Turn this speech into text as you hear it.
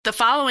The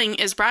following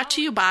is brought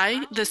to you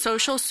by the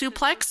Social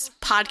Suplex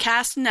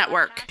Podcast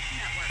Network.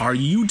 Are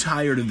you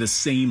tired of the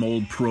same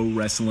old pro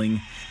wrestling?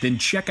 Then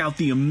check out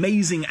the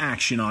amazing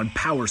action on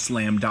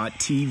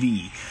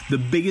Powerslam.tv, the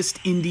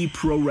biggest indie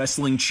pro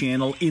wrestling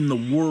channel in the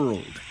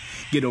world.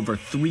 Get over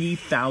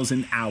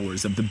 3,000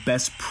 hours of the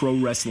best pro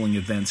wrestling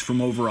events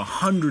from over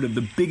 100 of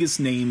the biggest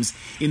names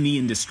in the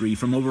industry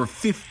from over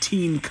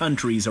 15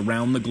 countries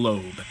around the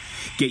globe.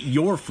 Get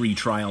your free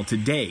trial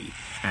today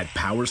at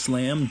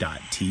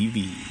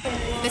Powerslam.tv.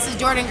 This is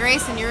Jordan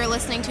Grace, and you're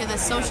listening to the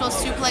Social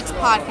Suplex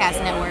Podcast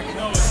Network.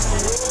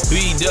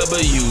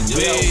 BWB,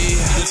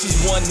 this is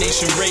One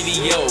Nation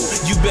Radio.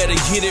 You better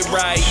get it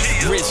right.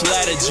 Rich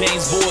Latta,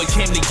 James Boyd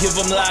came to give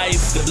them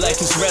life. The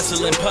Blackest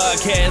Wrestling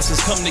Podcast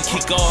has come to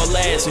kick all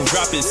ass and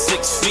drop it 6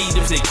 feet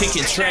if they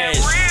kicking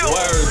trash.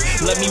 Word,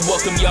 let me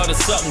welcome y'all to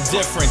something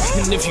different.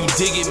 And if you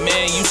dig it,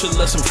 man, you should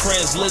let some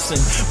friends listen.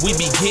 We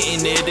be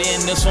getting it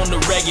in, this on the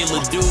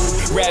regular, dude.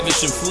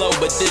 Ravish and flow,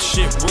 but this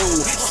shit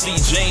rude. See,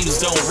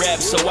 James don't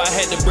rap, so I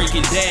had to break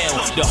it down.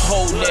 The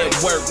whole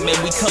network, man,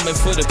 we coming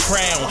for the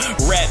crown.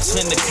 Raps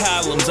in the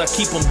columns, I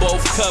keep them both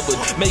covered.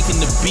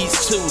 Making the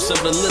beats too, so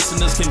the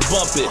listeners can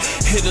bump it.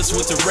 Hit us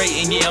with the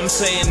rating, yeah, I'm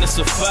saying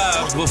it's a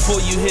 5. Before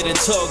you hit and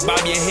talk,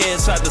 bob your head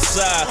side to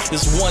side.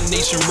 It's One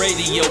Nation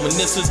Radio, and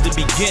this is the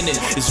beginning.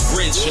 It's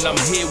Rich, and I'm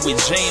here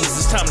with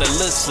James. It's time to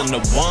listen to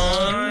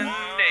One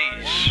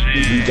Nation.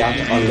 We got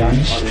to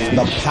unleash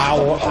the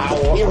power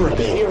of the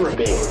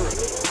pyramid.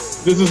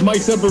 This is Mike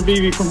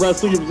Sempervive from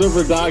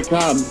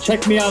WrestlingObserver.com.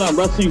 Check me out on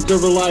Wrestling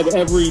Observer Live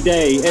every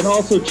day. And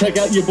also check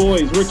out your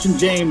boys, Rich and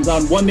James,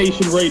 on One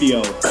Nation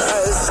Radio.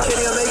 Hi, this is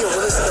Kenny Omega.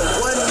 We're listening to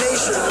One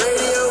Nation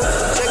Radio.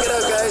 Check it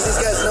out, guys. These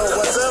guys know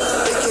what's up.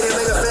 Big Kenny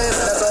Omega fans,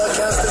 that's all that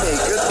counts to me.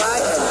 Goodbye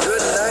and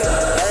good night.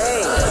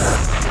 Bang.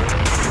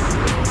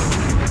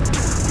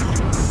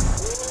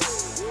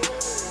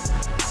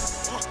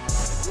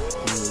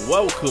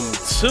 Welcome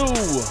to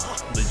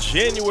the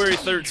January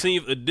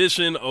 13th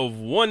edition of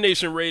One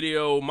Nation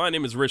Radio. My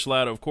name is Rich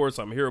Latta. Of course,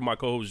 I'm here with my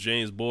co-host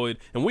James Boyd,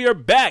 and we are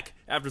back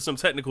after some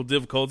technical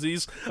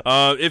difficulties.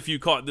 If you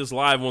caught this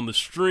live on the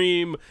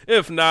stream,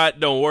 if not,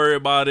 don't worry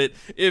about it.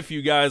 If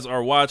you guys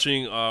are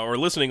watching or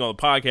listening on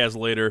the podcast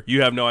later,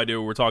 you have no idea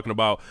what we're talking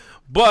about.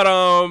 But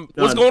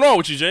what's going on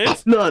with you,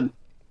 James? None.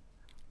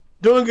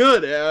 Doing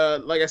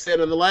good. Like I said,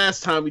 on the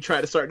last time we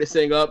tried to start this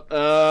thing up,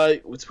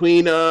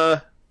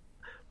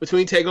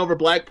 between Takeover,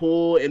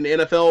 Blackpool, and the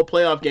NFL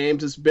playoff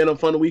games, it's been a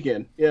fun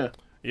weekend. Yeah.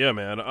 Yeah,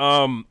 man.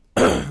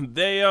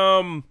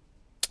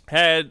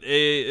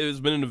 It's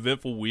been an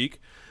eventful week.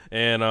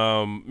 And,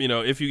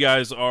 if you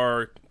guys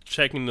are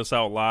checking this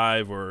out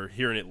live or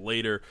hearing it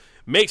later,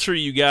 make sure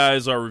you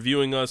guys are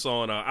reviewing us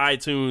on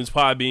iTunes,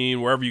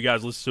 Podbean, wherever you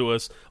guys listen to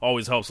us.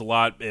 Always helps a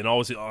lot. And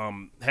always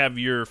have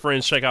your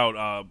friends check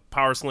out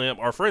Powerslam.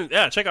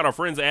 Check out our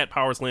friends at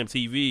Powerslam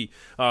TV.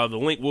 The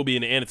link will be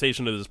in the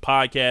annotation of this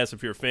podcast.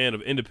 If you're a fan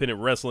of independent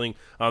wrestling,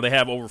 they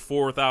have over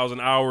 4,000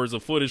 hours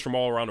of footage from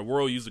all around the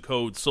world. Use the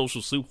code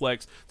Social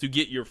Suplex to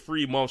get your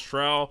free month's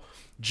trial.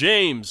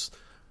 James,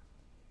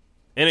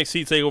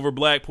 NXT TakeOver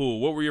Blackpool.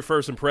 What were your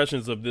first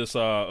impressions of this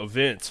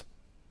event?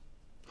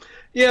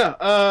 Yeah,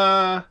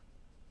 I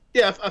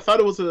thought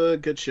it was a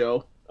good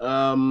show.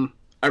 I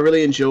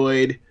really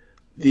enjoyed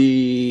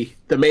the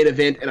main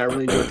event, and I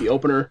really enjoyed the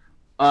opener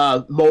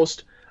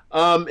most.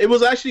 It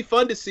was actually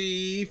fun to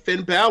see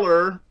Finn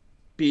Balor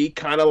be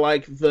kind of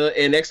like the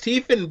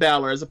NXT Finn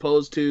Balor, as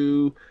opposed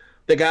to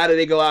the guy that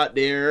they go out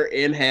there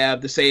and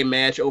have the same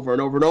match over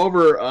and over and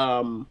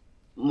over,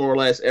 more or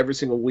less every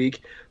single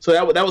week. So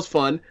that was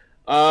fun.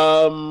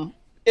 And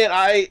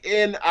I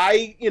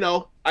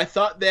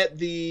thought that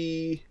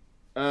the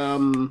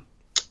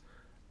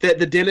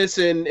Dennis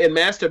and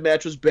Master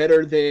match was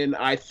better than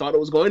I thought it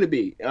was going to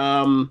be.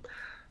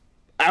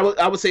 I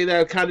would say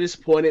that I'm kind of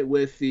disappointed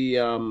with the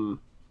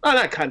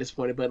not kind of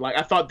disappointed, but like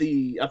I thought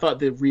the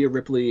Rhea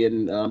Ripley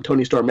and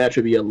Toni Storm match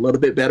would be a little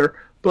bit better.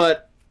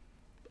 But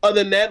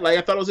other than that, like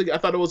I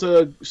thought it was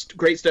a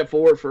great step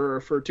forward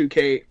for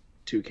 2K,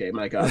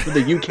 my God, for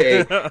the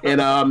UK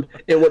and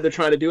what they're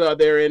trying to do out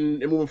there and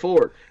moving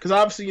forward. Because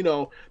obviously,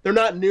 they're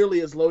not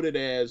nearly as loaded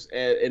as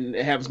and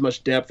have as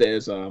much depth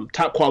as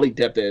top quality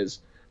depth as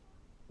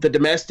the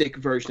domestic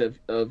version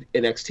of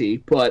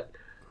NXT. But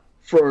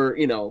for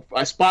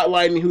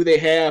spotlighting who they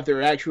have,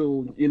 their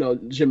actual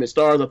legitimate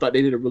stars, I thought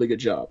they did a really good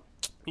job.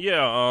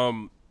 Yeah.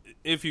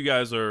 If you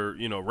guys are,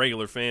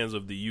 regular fans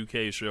of the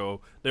UK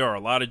show, there are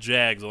a lot of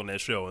Jags on that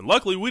show. And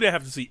luckily, we didn't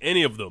have to see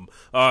any of them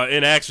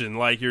in action,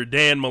 like your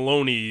Dan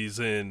Maloney's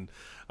and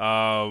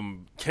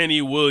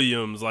Kenny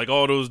Williams, like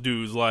all those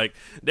dudes. Like,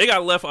 they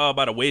got left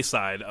by the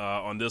wayside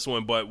on this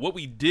one. But what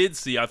we did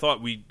see, I thought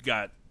we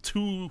got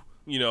two,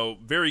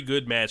 very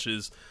good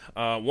matches.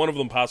 One of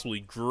them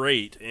possibly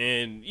great.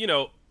 And,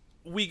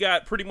 we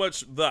got pretty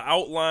much the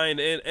outline,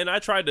 and I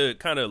tried to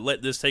kind of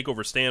let this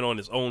takeover stand on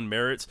its own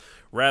merits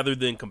rather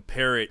than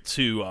compare it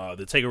to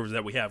the takeovers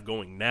that we have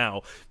going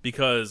now,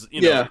 because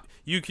you know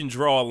you can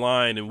draw a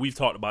line, and we've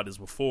talked about this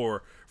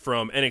before,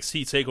 from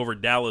NXT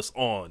TakeOver Dallas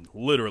on,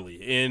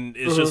 literally, and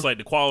it's just like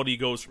the quality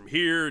goes from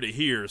here to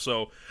here.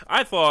 So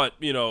I thought,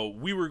 you know,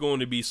 we were going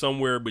to be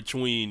somewhere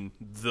between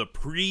the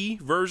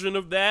pre-version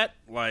of that,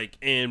 like,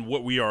 and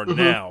what we are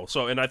now.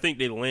 So, and I think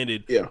they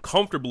landed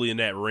comfortably in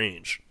that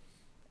range.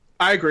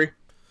 I agree.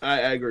 I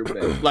agree with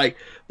that. Like,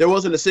 there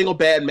wasn't a single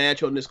bad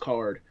match on this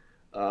card.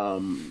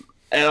 And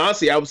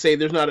honestly, I would say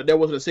there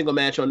wasn't a single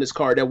match on this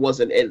card that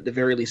wasn't at the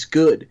very least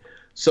good.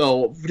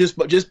 So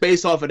just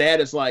based off of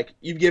that, it's like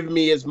you've given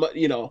me as much,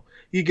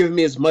 you've given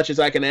me as much as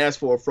I can ask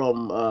for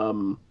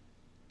from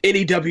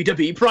any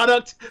WWE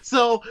product.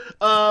 So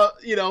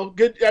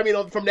good. I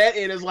mean, from that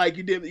end, it's like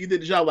you did the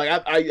job. Like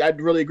I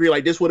really agree.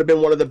 Like this would have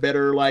been one of the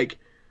better like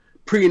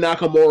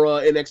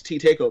pre-Nakamura NXT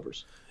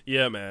takeovers.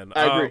 Yeah, man.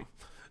 I agree.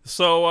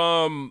 So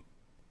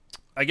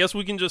I guess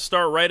we can just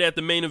start right at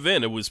the main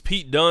event. It was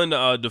Pete Dunne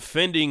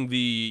defending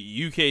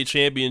the UK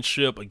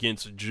Championship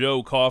against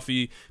Joe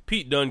Coffey.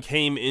 Pete Dunne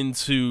came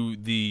into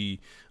the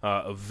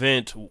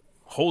event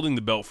holding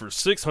the belt for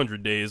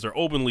 600 days. They're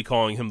openly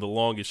calling him the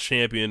longest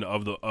champion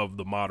of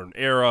the modern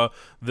era.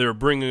 They're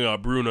bringing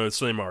up Bruno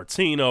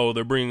Sammartino.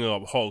 They're bringing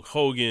up Hulk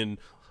Hogan.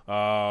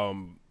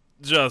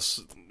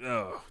 Just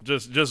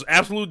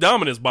absolute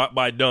dominance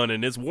by Dunne,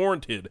 and it's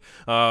warranted.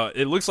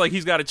 It looks like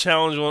he's got a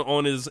challenge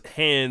on his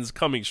hands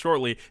coming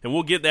shortly, and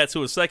we'll get that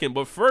to a second.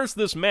 But first,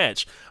 this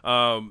match.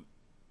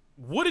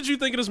 What did you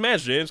think of this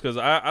match, James? Because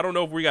I don't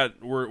know if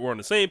we're on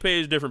the same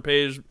page, different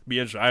page. Be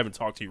interesting. I haven't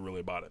talked to you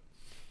really about it.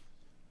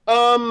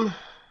 I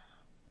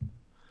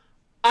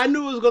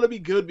knew it was going to be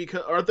good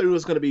because Arthur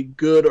was going to be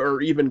good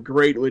or even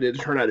great when it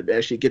turned out to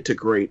actually get to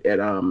great at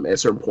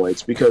certain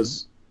points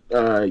because.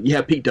 You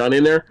have Pete Dunne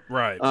in there,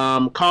 right?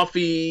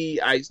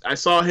 Coffey, I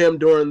saw him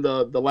during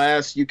the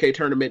last UK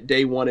tournament,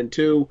 day 1 and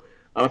 2.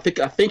 I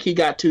think he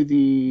got to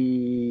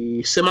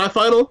the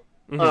semifinal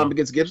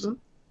against Gibson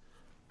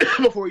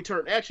before he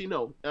turned. Actually,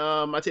 no,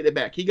 I take that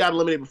back. He got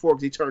eliminated before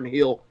because he turned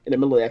heel in the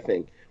middle of that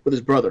thing with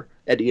his brother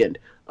at the end.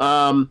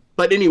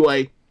 But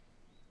anyway,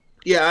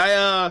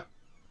 yeah,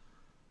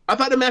 I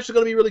thought the match was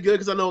going to be really good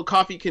because I know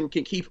Coffey can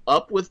keep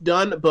up with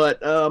Dunne, but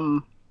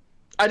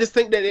I just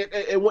think that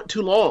it went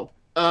too long.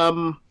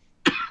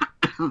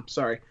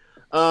 Sorry.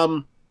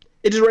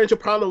 It just ran into a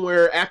problem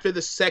where after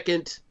the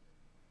second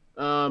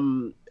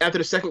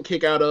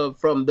kick out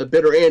from the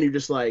bitter end, you're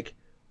just like,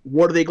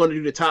 what are they going to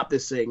do to top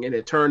this thing? And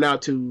it turned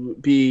out to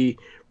be,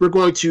 we're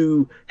going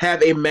to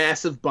have a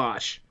massive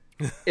botch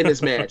in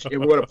this match, and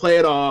we're going to play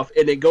it off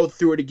and then go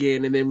through it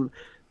again, and then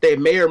they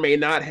may or may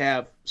not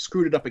have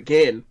screwed it up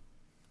again.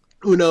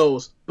 Who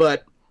knows?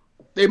 But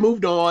they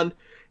moved on.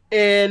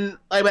 And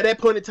like by that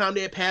point in time,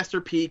 they had passed their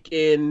peak,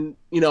 and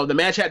the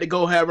match had to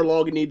go however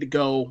long it needed to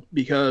go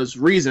because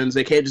reasons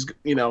they can't just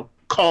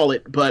call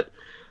it. But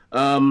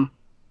I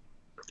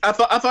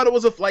thought it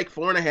was a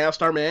 4.5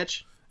 star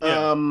match.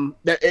 Yeah.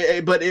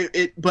 But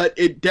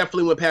it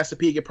definitely went past the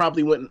peak. It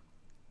probably went.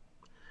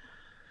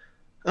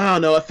 I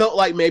don't know. It felt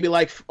like maybe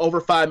over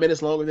 5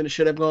 minutes longer than it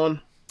should have gone.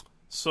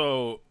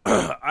 So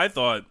I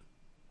thought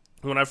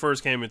when I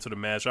first came into the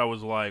match, I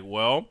was like,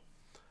 well,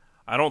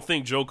 I don't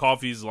think Joe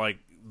Coffey's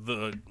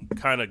the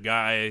kind of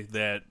guy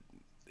that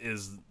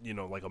is,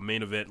 like a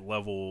main event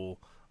level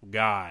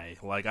guy.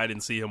 Like, I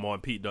didn't see him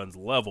on Pete Dunne's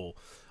level.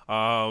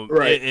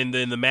 Right. And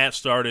then the match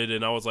started,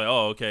 and I was like,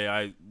 oh,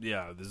 okay,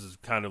 this is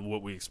kind of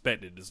what we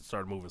expected. It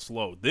started moving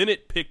slow. Then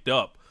it picked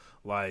up,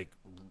 a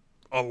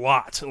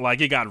lot. Like,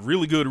 it got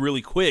really good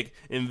really quick,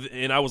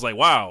 and I was like,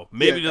 wow,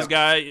 maybe this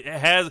guy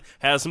has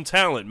some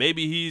talent.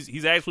 Maybe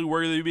he's actually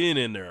worthy of being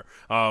in there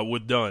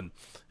with Dunne.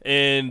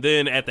 And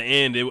then at the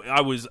end,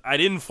 I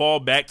didn't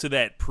fall back to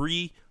that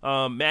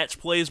match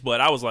place,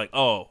 but I was like,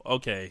 oh,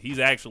 okay, he's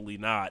actually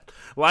not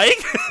like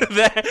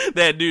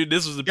that dude.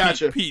 This was a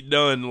Pete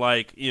Dunne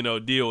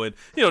deal, and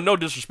no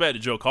disrespect to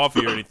Joe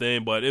Coffey or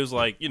anything, but it was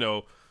like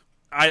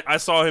I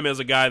saw him as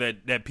a guy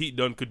that Pete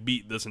Dunne could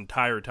beat this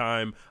entire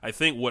time. I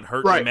think what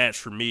hurt the match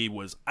for me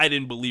was I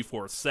didn't believe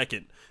for a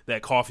second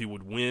that Coffey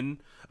would win.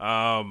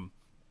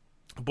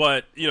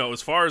 But,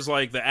 as far as,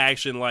 the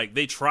action,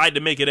 they tried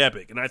to make it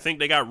epic, and I think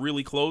they got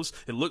really close.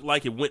 It looked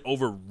like it went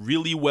over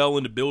really well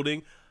in the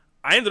building.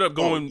 I ended up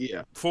going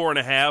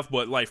 4.5,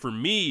 but, for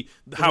me,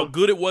 how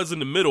good it was in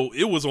the middle,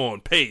 it was on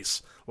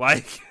pace.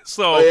 Yeah,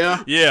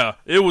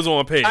 it was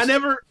on pace.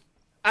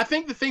 I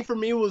think the thing for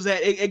me was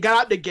that it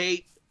got out the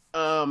gate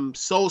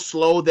so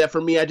slow that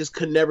for me, I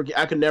could never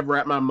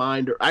wrap my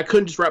mind, or I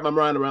couldn't just wrap my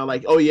mind around,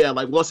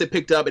 once it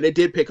picked up, and it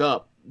did pick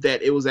up,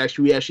 that it was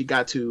we actually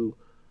got to...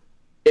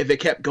 If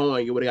it kept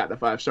going, it would have gotten the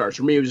 5 stars.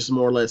 For me, it was just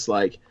more or less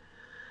maybe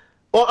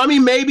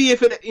if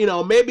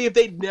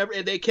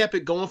they kept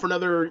it going for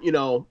another,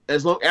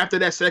 as long after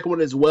that second one,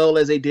 as well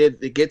as they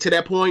did, they get to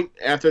that point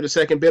after the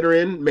second bitter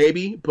end,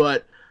 maybe.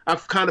 But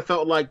I've kind of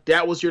felt like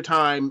that was your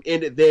time,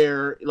 end it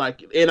there,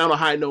 end on a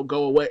high note,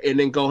 go away, and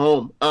then go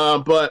home.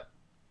 But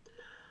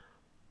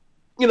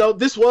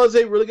this was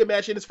a really good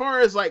match. And as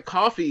far as like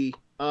Coffee,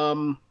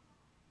 I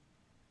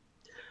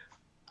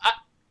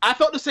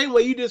felt the same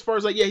way you did as far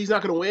as like, yeah, he's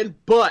not going to win.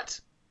 But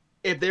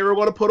if they were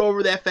going to put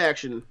over that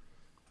faction,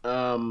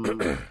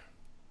 and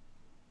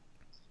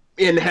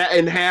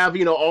have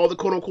all the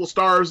quote unquote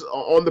stars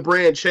on the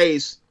brand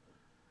chase,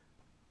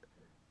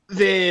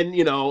 then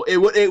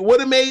it would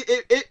have made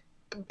it.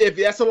 If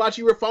that's a lot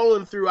you were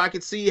following through, I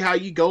could see how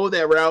you go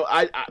that route.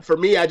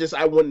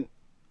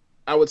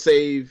 I would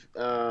save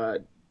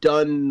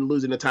Dunn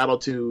losing the title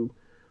to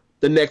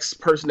the next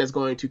person that's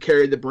going to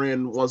carry the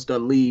brand once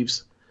Dunn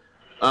leaves.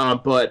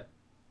 But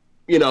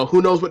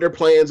who knows what their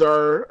plans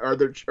are, or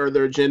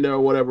their agenda or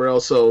whatever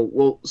else.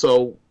 So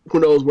who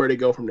knows where they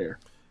go from there.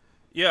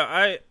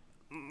 Yeah,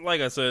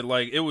 like I said,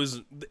 like it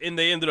was, and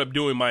they ended up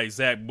doing my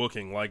exact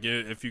booking. Like,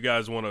 if you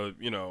guys want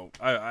to,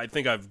 I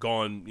think I've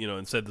gone,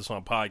 and said this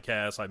on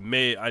podcasts. I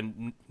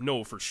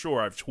know for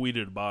sure I've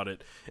tweeted about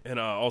it, and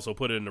also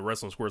put it in the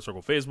Wrestling Square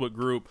Circle Facebook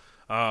group.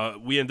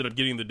 We ended up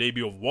getting the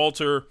debut of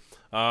Walter,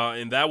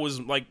 and that was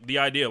like the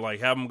idea, like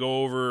have him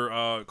go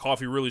over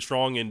Coffee really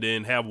strong, and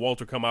then have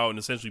Walter come out and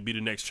essentially be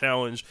the next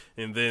challenge,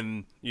 and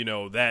then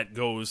that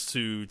goes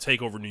to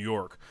Takeover New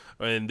York,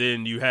 and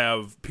then you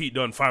have Pete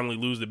Dunne finally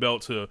lose the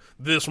belt to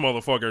this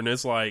motherfucker, and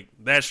it's like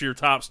that's your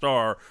top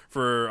star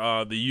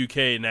for the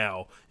UK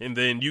now, and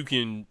then you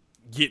can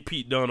get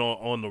Pete Dunne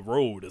on the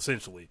road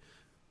essentially.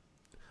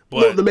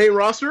 But the main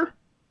roster.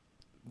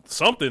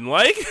 Something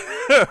like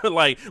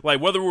like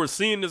whether we're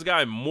seeing this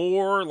guy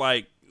more,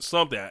 like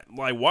something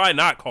like, why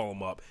not call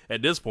him up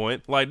at this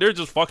point? Like, they're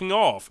just fucking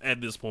off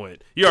at this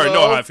point. You already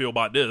know how I feel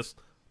about this.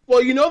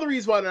 Well, the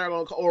reason why they're not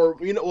going to call,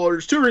 or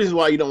there's two reasons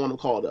why you don't want them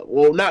called up.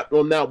 Well, not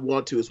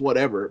want to is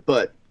whatever,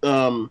 but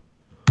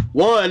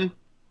one,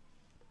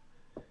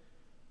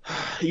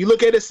 you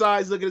look at his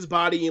size, look at his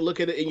body, you look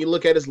at it, and you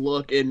look at his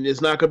look, and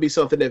it's not going to be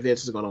something that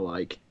Vince is going to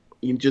like.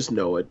 You just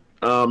know it.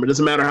 It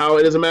doesn't matter how.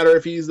 It doesn't matter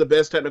if he's the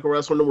best technical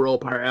wrestler in the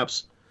world.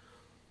 Perhaps.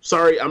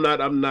 Sorry, I'm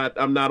not as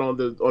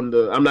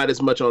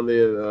much on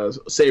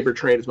the Saber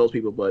train as most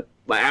people. But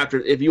like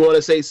if you want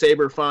to say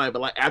Saber, fine.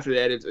 But like after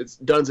that, it's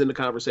Dunn's in the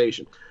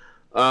conversation.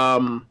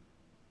 But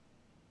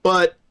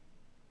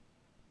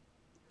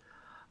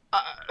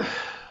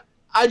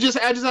I just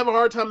have a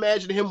hard time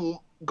imagining him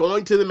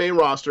going to the main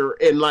roster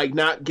and like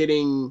not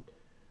getting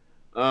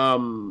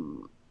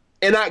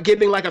and not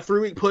getting like a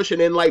 3-week push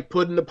and then like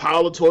putting the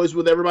pile of toys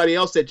with everybody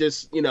else that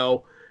just,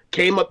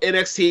 came up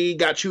NXT,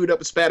 got chewed up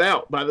and spat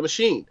out by the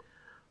machine.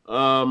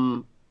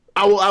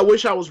 I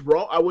wish I was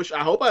wrong.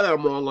 I hope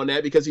I'm wrong on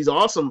that because he's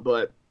awesome,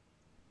 but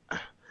I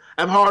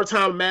have a hard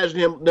time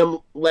imagining them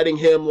letting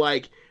him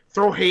like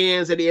throw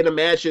hands at the end of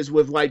matches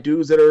with like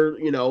dudes that are,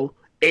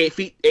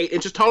 8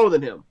 inches taller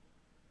than him.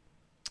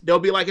 They'll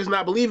be like, it's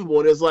not believable.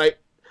 And it's like,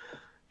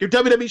 your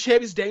WWE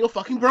champion's Daniel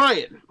fucking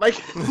Bryan. Like,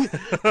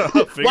 why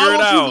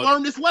don't you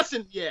learn this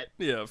lesson yet?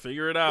 Yeah,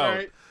 figure it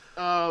out.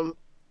 All right.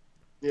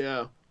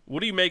 Yeah.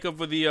 What do you make of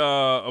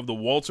the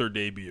Walter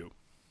debut?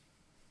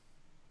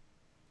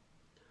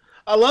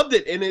 I loved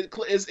it, and it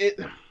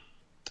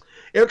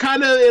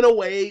kind of in a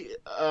way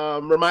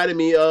reminded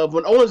me of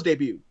when Owens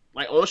debuted.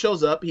 Like Owens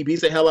shows up, he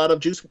beats the hell out of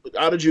Juice,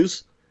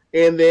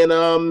 and then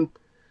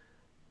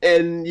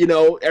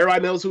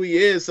everybody knows who he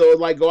is. So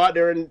like go out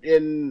there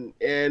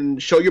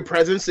and show your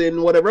presence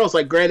and whatever else.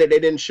 Like granted, they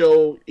didn't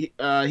show he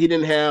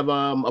didn't have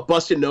a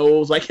busted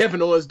nose like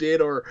Kevin Owens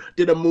did, or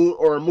did a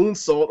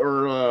moonsault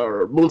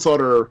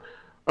or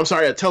I'm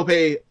sorry, a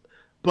tope,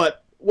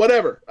 but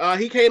whatever.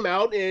 He came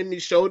out and he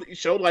showed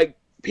like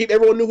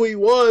everyone knew who he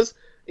was,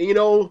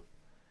 and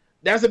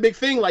that's a big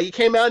thing. Like he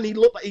came out and he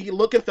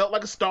looked and felt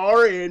like a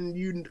star, and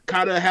you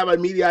kind of have an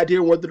immediate idea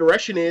of what the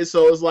direction is.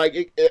 So it's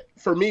like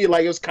for me,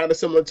 like it was kind of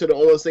similar to the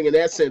Owens thing in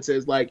that sense.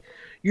 Is like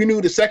you knew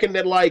the second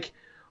that like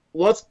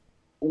once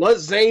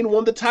Zayn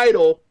won the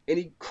title and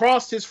he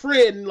crossed his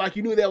friend, like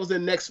you knew that was the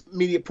next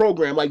immediate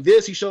program. Like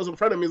this, he shows in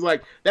front of him, he's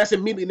like, that's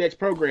immediately next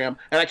program,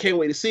 and I can't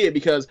wait to see it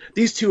because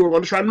these two are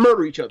going to try to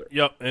murder each other.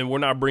 Yep, and we're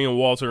not bringing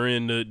Walter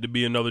in to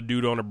be another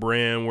dude on a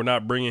brand. We're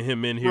not bringing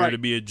him in here to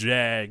be a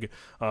jag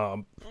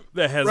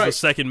that has the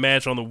second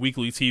match on the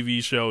weekly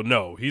TV show.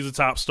 No, he's a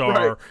top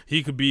star. Right.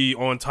 He could be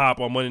on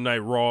top on Monday Night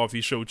Raw if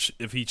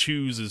he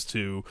chooses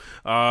to.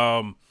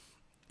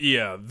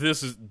 Yeah,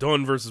 this is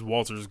Dunn versus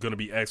Walter is going to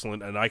be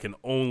excellent, and I can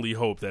only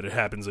hope that it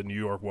happens in New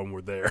York when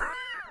we're there.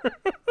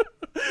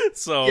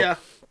 So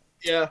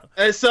yeah,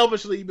 and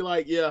selfishly you'd be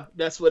like, yeah,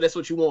 that's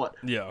what you want.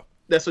 Yeah,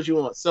 that's what you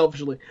want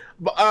selfishly.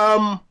 But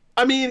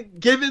I mean,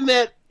 given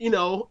that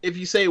if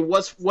you say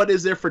what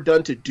is there for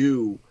Dunn to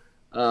do,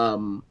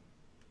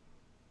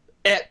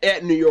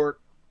 at New York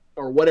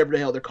or whatever the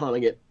hell they're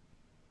calling it,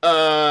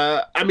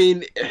 I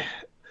mean,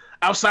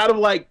 outside of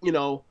like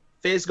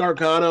face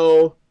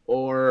Gargano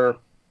or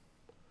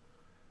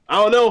I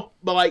don't know,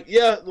 but like,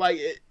 yeah, like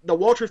the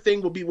Walter thing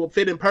will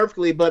fit in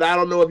perfectly, but I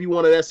don't know if you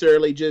want to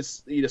necessarily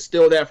just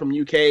steal that from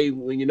UK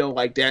when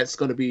like that's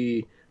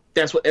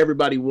what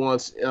everybody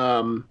wants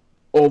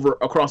over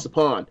across the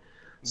pond.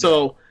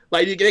 So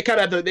like they kind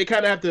of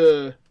have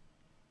to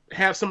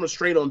have some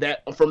restraint on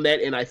that from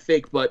that end, I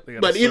think. But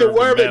serve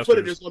wherever the they put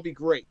it, masters. it's going to be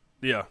great.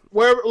 Yeah.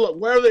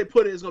 Wherever they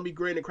put it is going to be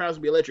great, and the crowd's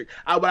going to be electric.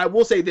 But I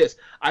will say this: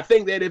 I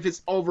think that if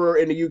it's over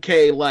in the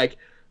UK, like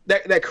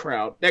that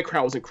crowd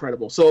was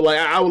incredible. So like,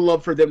 I would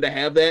love for them to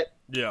have that.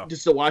 Yeah.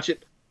 Just to watch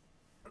it.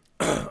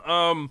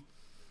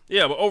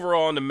 Yeah, but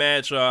overall in the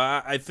match,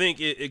 I think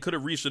it could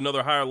have reached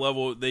another higher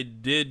level. They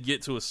did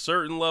get to a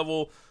certain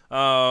level.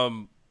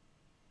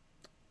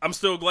 I'm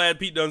still glad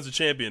Pete Dunne's the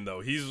champion, though.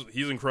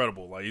 He's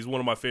incredible. Like, he's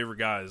one of my favorite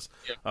guys.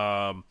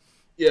 Yeah.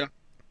 You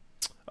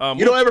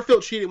don't ever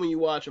feel cheated when you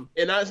watch him,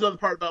 and that's another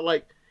part about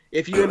like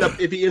if he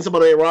ends up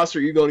on a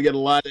roster, you're going to get a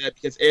lot of that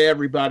because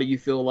everybody you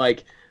feel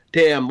like,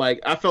 damn, like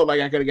I felt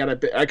like I could have got a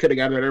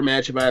better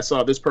match if I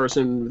saw this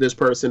person,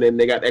 and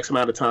they got X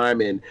amount of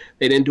time and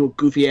they didn't do a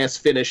goofy ass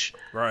finish,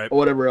 right, or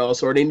whatever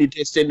else, or they need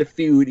to extend the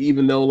feud,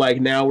 even though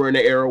like now we're in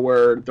an era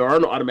where there are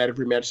no automatic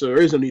rematches, so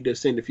there is no need to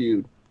extend the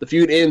feud. The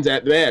feud ends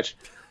at the match.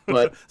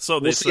 But so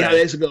we'll see how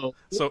this goes.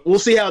 So we'll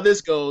see how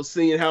this goes,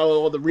 seeing how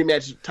all the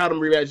title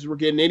rematches we're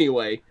getting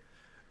anyway.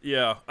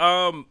 Yeah.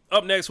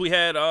 Up next, we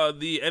had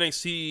the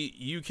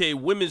NXT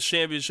UK Women's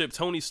Championship.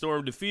 Toni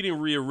Storm defeating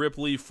Rhea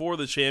Ripley for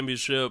the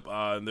championship.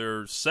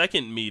 Their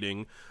second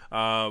meeting.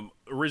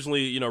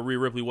 Originally, Rhea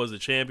Ripley was the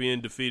champion,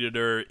 defeated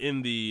her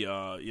in the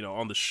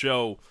on the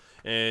show,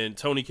 and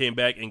Toni came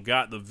back and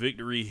got the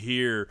victory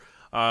here.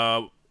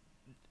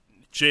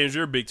 James,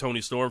 you're a big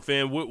Toni Storm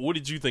fan. What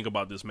did you think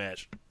about this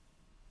match?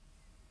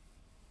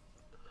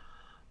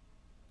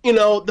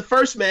 The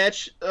first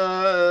match,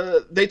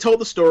 they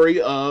told the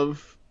story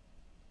of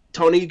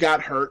Toni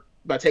got hurt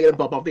by taking a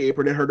bump off the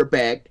apron and hurt her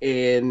back,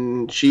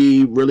 and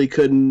she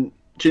couldn't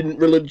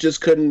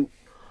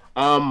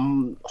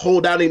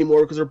hold out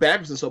anymore because her back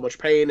was in so much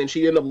pain, and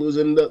she ended up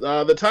losing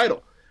the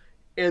title.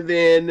 And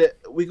then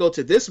we go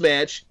to this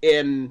match,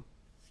 and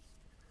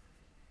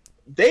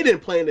they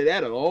didn't play into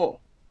that at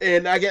all.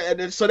 And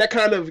so that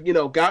kind of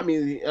got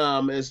me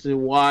as to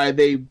why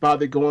they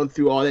bothered going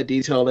through all that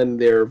detail in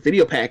their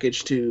video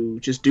package to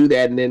just do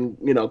that and then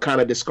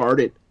kind of discard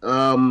it.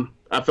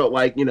 I felt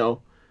like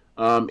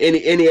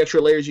any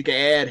extra layers you can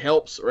add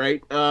helps,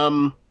 right?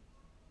 I've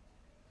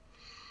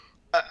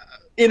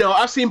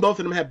seen both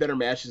of them have better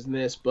matches than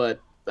this, but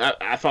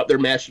I thought their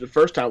match the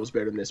first time was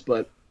better than this,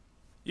 but.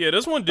 Yeah,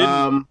 this one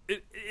didn't.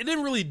 It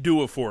didn't really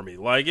do it for me.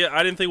 Like,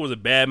 I didn't think it was a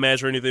bad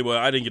match or anything, but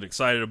I didn't get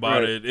excited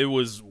about it. It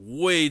was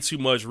way too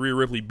much Rhea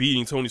Ripley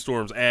beating Toni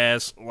Storm's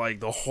ass, like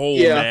the whole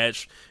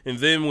match. And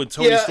then when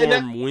Toni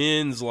Storm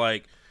wins,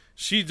 like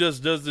she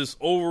just does this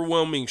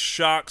overwhelming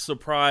shock,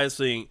 surprise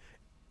thing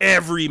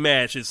every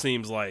match. It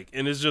seems like,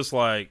 and it's just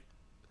like,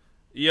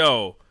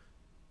 yo,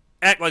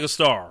 act like a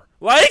star,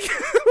 like.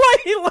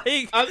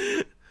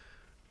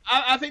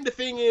 I think the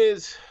thing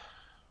is.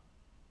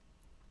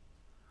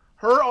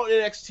 Her on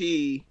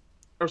NXT,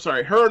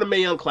 her in the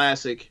Mae Young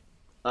Classic,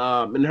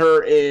 and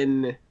her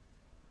in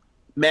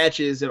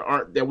matches that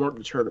weren't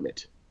the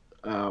tournament.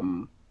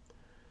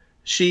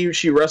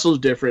 She wrestles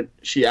different.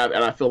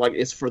 And I feel like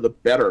it's for the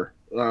better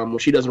when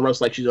she doesn't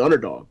wrestle like she's an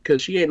underdog,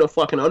 because she ain't no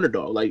fucking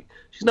underdog. Like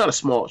she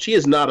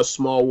is not a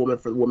small woman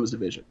for the women's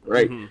division,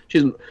 right?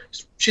 Mm-hmm.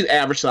 She's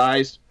average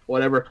sized.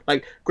 Whatever.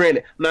 Like,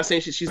 granted, I'm not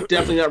saying she's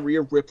definitely not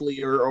Rhea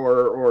Ripley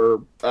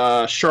or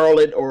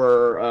Charlotte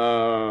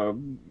or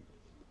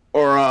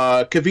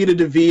Kavita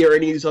DeVee or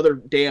any of these other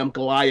damn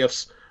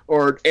Goliaths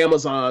or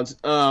Amazons.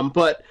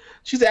 But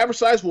she's an average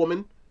sized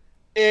woman,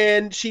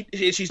 and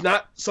she's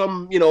not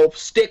some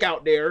stick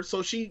out there.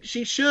 So she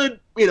should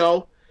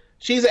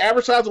she's an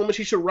average sized woman.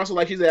 She should wrestle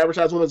like she's an average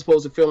sized woman as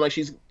opposed to feeling like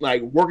she's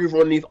like working from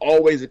underneath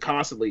always and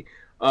constantly.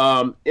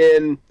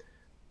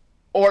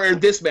 Or in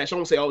this match, I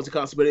won't say always and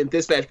constantly, but in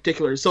this match in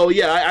particular. So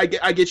yeah,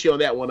 I get you on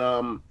that one.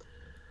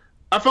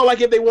 I felt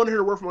like if they wanted her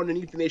to work from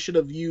underneath, then they should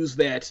have used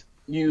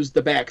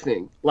the back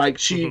thing. Like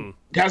she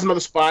has another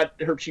spot,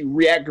 she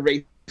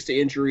reactivates the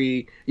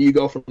injury, you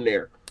go from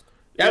there.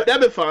 That'd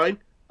been fine.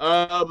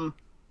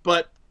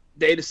 But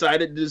they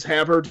decided to just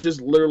have her just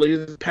literally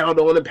just pound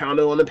on and pound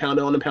on and pound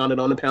on and pound it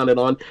on and pound it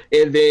on,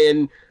 and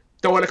then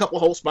throw in a couple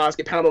of whole spots,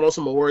 get pounded on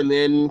some more, and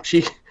then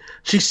she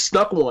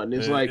snuck one.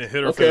 It's like, it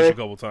hit her face a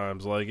couple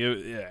times. Like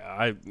and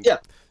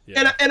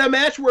a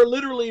match where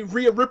literally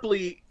Rhea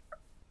Ripley,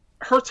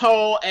 her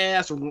tall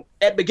ass at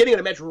the beginning of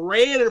the match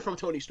ran in from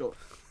Toni Storm.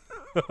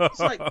 It's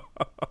like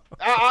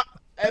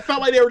it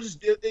felt like they were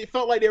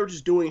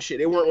just doing shit.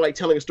 They weren't like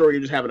telling a story or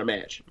just having a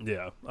match.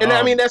 Yeah, and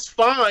I mean that's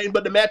fine,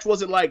 but the match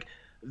wasn't like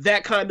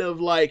that kind of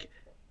like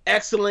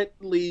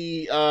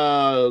excellently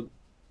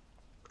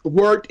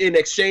worked in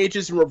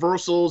exchanges and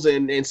reversals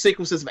and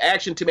sequences of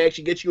action to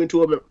actually get you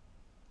into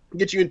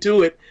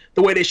it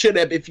the way they should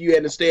have if you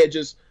had instead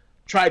just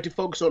tried to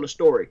focus on the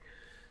story.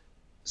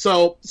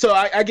 So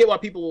I get why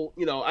people,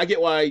 I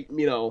get why,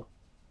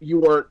 you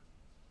weren't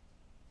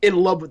in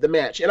love with the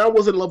match, and I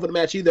wasn't in love with the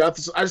match either. I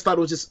just thought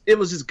it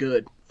was just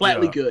good,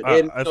 flatly good.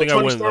 And I think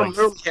Toni I went Storm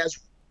really has.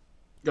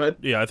 Go ahead.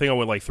 Yeah, I think I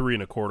went like 3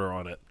 1/4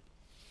 on it.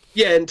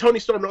 Yeah, and Toni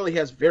Storm really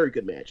has very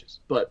good matches,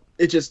 but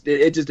it just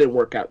didn't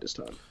work out this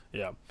time.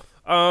 Yeah.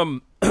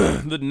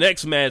 The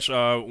next match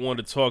I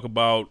wanted to talk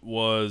about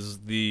was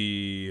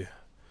the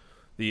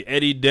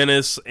Eddie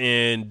Dennis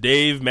and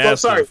Dave Mastiff.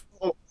 Sorry,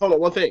 hold on.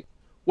 One thing.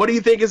 What do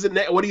you think is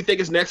What do you think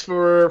is next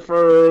for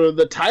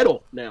the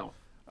title now?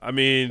 I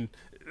mean,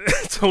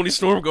 Tony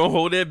Storm gonna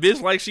hold that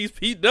bitch like she's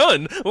Pete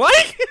Dunne. Who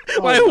else?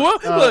 You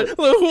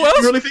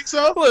really think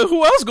so? Look,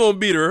 who else gonna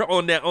beat her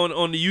on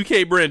the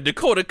UK brand?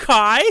 Dakota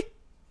Kai?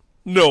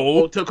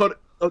 No.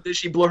 Did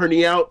she blow her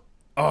knee out?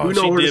 Oh,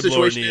 she did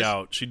blow her knee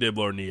out. She did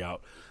blow her knee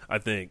out, I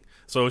think.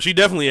 So she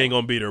definitely ain't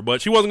gonna beat her,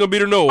 but she wasn't gonna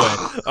beat her no way.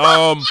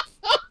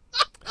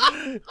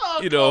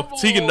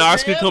 Tegan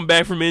Knox could come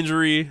back from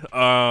injury.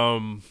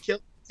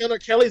 Killer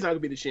Kelly's not gonna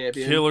be the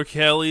champion. Killer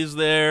Kelly's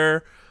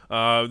there.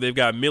 They've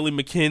got Millie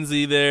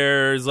McKenzie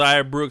there.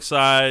 Zaya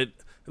Brookside.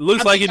 It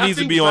looks like it needs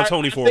to be on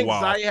Tony for a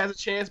while. Zaya has a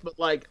chance, but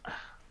like,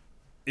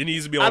 it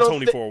needs to be on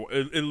Tony for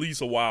at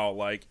least a while.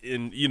 Like,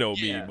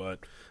 me, but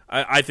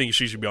I think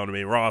she should be on the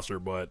main roster.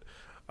 But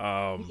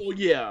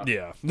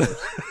yeah.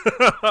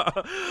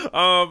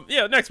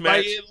 Next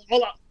match.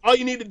 All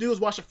you need to do is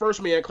watch the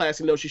first man class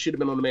and know she should have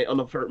been on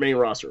the main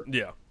roster.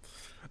 Yeah.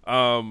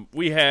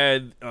 We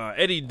had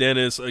Eddie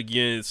Dennis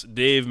against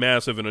Dave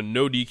Mastiff in a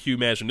no DQ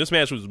match, and this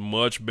match was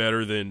much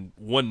better than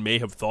one may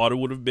have thought it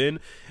would have been.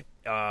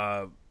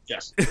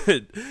 Yes.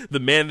 The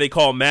man they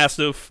call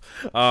Mastiff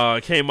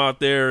came out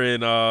there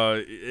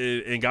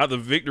and got the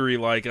victory.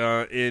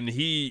 And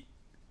he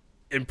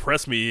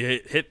impressed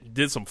me.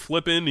 Did some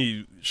flipping.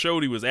 He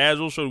showed he was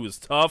agile. Showed he was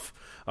tough.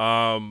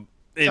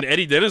 And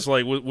Eddie Dennis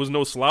was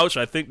no slouch.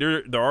 I think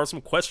there are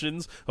some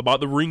questions about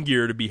the ring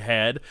gear to be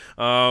had.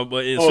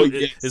 But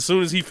as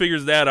soon as he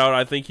figures that out,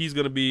 I think he's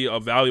going to be a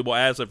valuable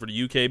asset for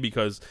the UK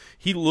because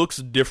he looks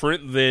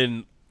different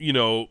than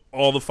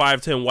all the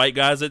 5'10" white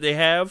guys that they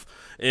have,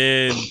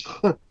 and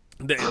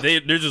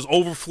they're just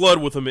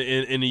overflood with him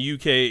in the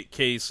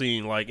UK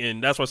scene.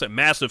 And that's why I said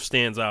Mastiff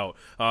stands out.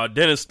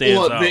 Dennis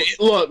stands out.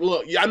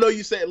 Look. I know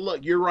you said.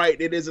 Look, you're right.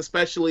 It is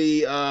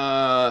especially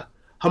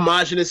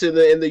homogenous in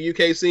the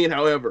UK scene.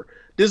 However,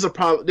 this is a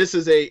problem. This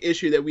is a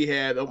issue that we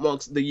have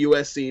amongst the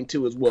US scene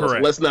too as well.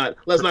 Correct. So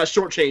let's not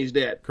shortchange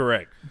that.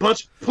 Correct.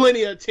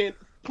 Plenty of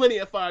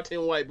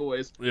 5'10" white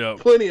boys. Yeah.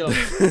 Plenty of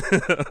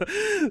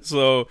them.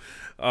 So,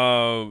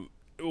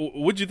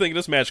 what'd you think of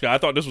this match, guy? I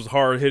thought this was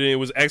hard hitting. It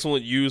was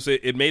excellent use.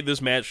 It made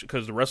this match,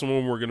 because the rest of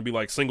them were going to be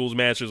like singles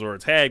matches or a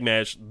tag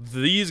match.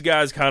 These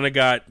guys kind of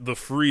got the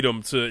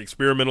freedom to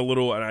experiment a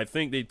little, and I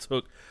think they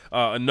took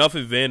enough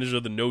advantage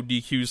of the no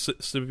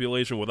DQ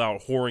stipulation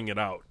without whoring it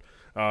out,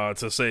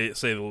 to say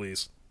the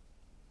least.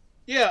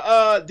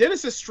 Yeah,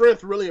 Dennis's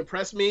strength really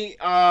impressed me.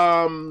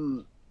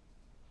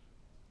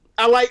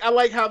 I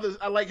like how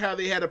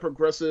they had a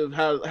progressive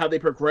how they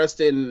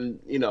progressed in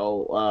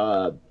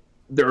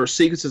their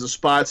sequences of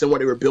spots and what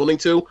they were building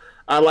to.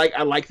 I like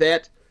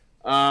that.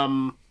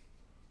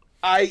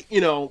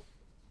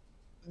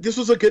 This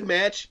was a good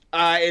match.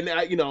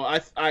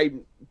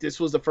 This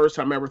was the first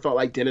time I ever felt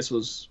like Dennis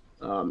was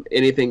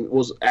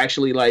was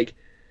actually like.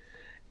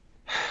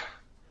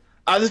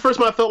 This first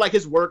time I felt like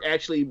his work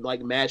actually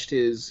like matched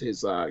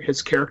his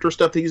character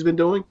stuff that he's been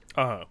doing.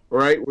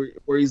 Right,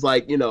 where he's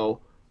like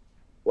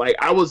like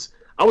I was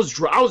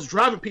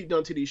driving Pete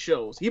Dunne to these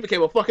shows. He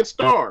became a fucking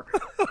star.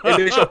 And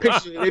then they show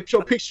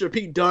pictures of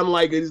Pete Dunne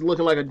like he's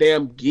looking like a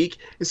damn geek.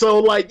 And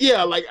so I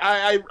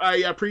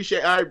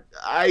appreciate.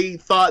 I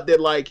thought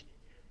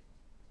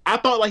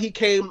he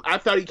came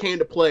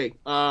to play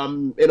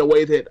in a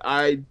way that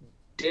I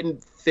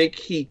didn't think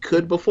he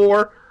could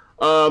before.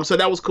 So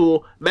that was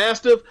cool.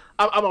 Mastiff,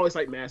 I've always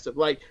liked Mastiff.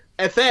 Like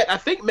at that, I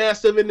think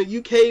Mastiff in the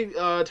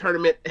UK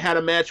tournament had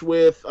a match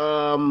with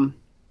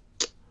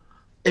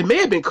it may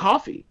have been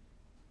Coffee.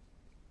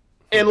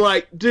 And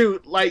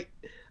dude,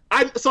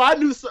 I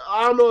knew,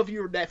 I don't know if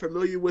you were that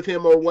familiar with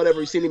him or whatever,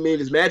 you've seen him in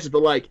his matches,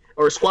 but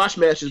or squash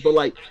matches,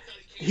 but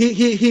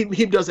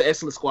he does an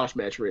excellent squash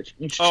match, Rich.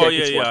 You should check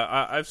his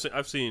squash.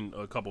 I've seen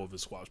a couple of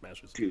his squash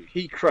matches. Dude,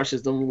 he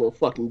crushes them little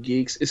fucking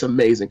geeks. It's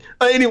amazing.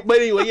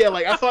 Anyway, yeah,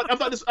 I thought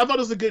this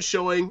was a good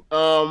showing.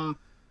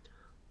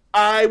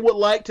 I would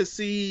like to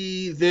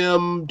see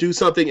them do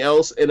something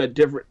else in a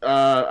different.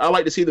 I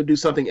like to see them do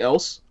something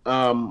else,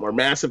 or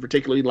Massive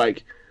particularly.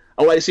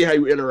 I like to see how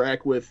you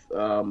interact with,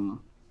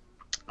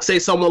 say,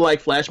 someone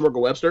like Flash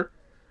Morgan Webster.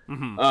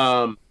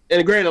 Mm-hmm.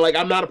 And granted,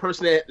 I'm not a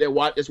person that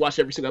watched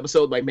every single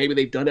episode. Maybe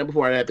they've done that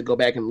before. I'd have to go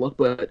back and look,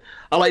 but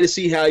I like to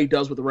see how he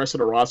does with the rest of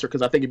the roster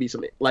because I think it'd be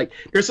some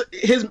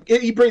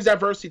he brings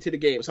diversity to the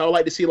game. So I would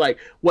like to see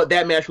what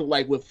that match looked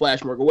like with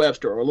Flash Morgan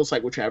Webster, or it looks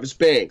like with Travis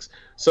Banks.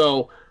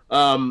 So.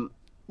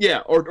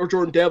 Yeah, or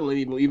Jordan Devlin,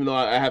 even though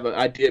I have an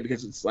idea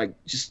because it's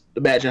just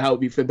imagine how it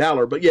would be Finn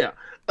Balor, but yeah.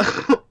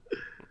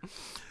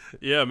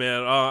 Yeah,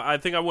 man. I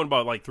think I went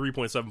about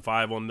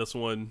 3.75 on this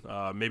one,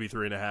 maybe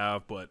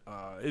 3.5, but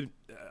I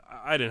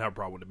didn't have a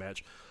problem with the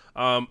match.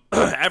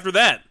 After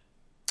that,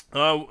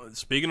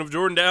 speaking of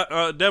Jordan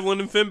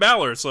Devlin and Finn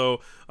Balor,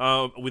 so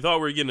we thought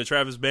we were getting a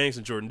Travis Banks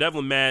and Jordan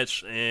Devlin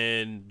match,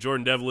 and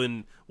Jordan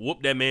Devlin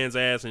whooped that man's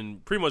ass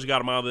and pretty much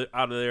got him out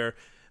of there.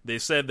 they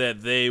said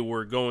that they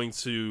were going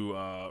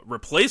to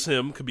replace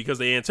him because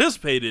they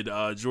anticipated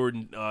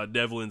Jordan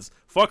Devlin's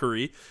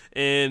fuckery,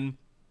 and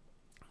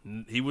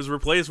he was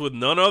replaced with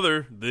none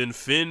other than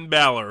Finn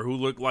Balor, who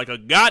looked like a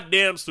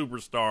goddamn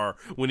superstar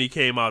when he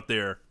came out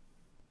there.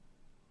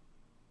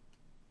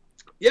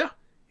 Yeah,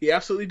 he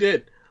absolutely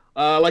did.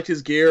 I liked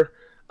his gear.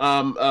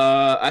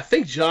 I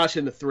think Josh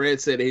in the thread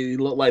said he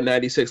looked like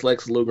 96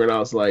 Lex Luger, and I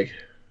was like,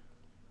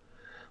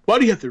 why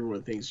do you have to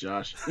ruin things,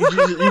 Josh?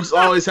 You just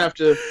always have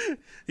to...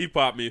 He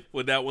popped me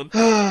with that one.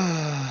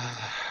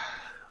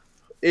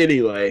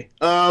 Anyway,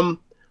 but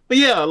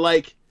yeah,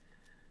 like,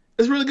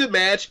 it's a really good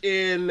match,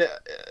 and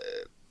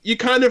you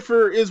kind of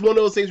is one of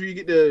those things where you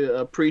get to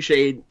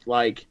appreciate,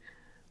 like,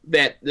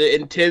 that the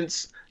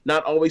intense,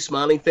 not always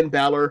smiling Finn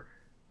Balor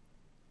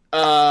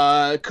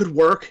could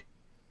work,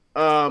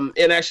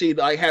 and actually,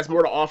 like, has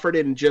more to offer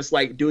than just,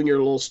 like, doing your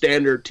little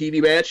standard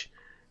TV match.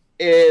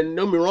 And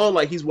don't get me wrong,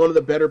 like, he's one of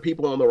the better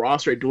people on the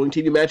roster at doing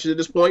TV matches at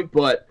this point,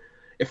 but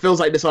it feels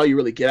like that's all you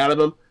really get out of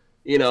him,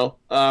 you know?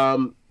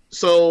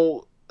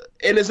 So,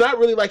 and it's not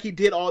really like he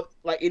did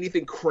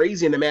anything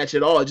crazy in the match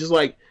at all. It's just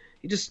like,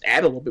 he just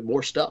added a little bit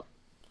more stuff.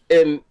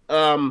 And, I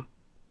thought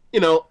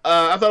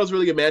it was a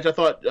really good match. I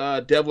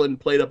thought Devlin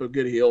played up a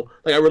good heel.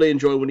 Like, I really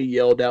enjoyed when he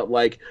yelled out,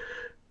 like,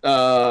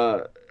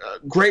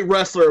 great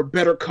wrestler,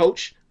 better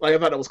coach. Like, I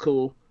thought that was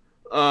cool.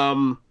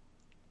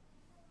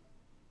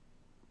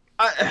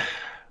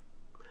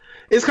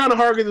 It's kind of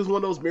hard because it's one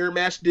of those mirror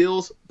match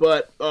deals,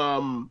 but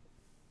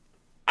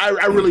I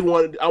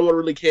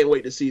really can't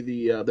wait to see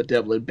the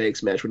Devlin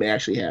Banks match when they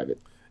actually have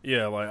it.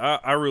 Yeah, like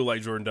I really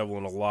like Jordan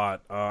Devlin a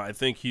lot. I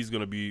think he's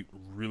going to be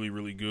really,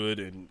 really good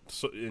and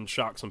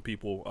shock some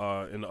people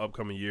in the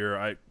upcoming year.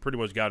 I pretty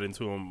much got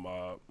into him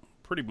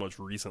pretty much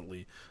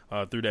recently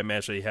through that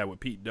match that he had with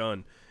Pete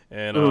Dunne.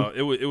 And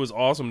it was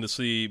awesome to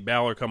see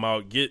Balor come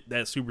out, get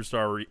that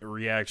superstar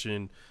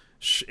reaction,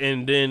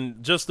 and then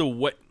just the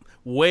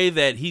way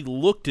that he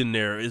looked in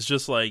there is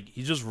just like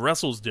he just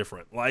wrestles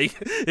different. Like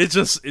it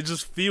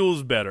just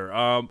feels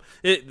better.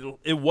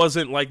 It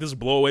wasn't like this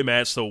blowaway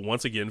match. So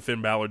once again,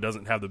 Finn Balor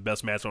doesn't have the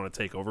best match on a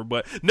Takeover,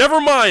 but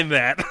never mind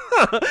that.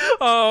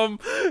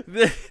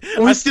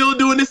 We're still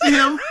doing this to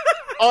him.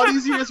 All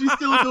these years, we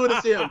still doing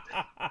this to him.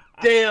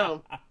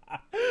 Damn.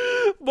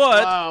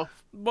 But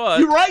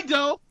you're right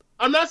though.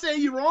 I'm not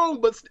saying you're wrong,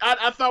 but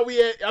I thought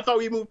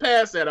we moved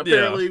past that.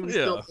 Apparently, we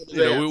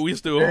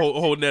still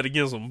holding that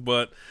against them.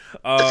 But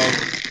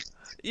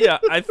yeah,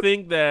 I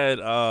think that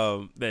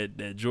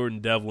that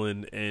Jordan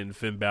Devlin and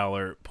Finn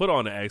Balor put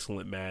on an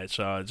excellent match.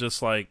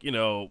 Just like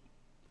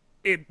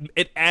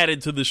it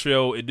added to the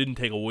show. It didn't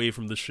take away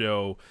from the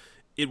show.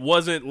 It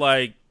wasn't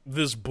like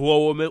this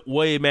blow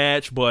away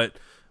match, but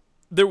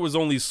there was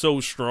only so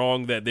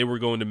strong that they were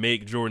going to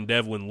make Jordan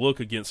Devlin look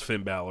against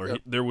Finn Balor. Yep.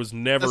 There was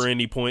never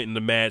any point in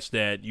the match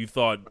that you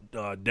thought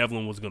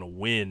Devlin was going to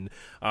win.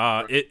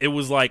 It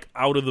was like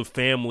out of the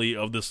family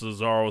of the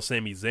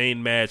Cesaro-Sami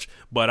Zayn match,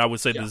 but I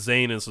would say the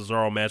Zayn and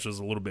Cesaro match was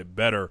a little bit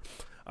better.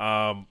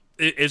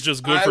 It's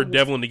just good for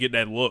Devlin to get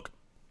that look.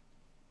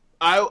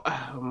 I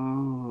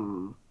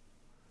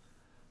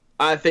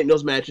think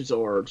those matches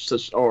are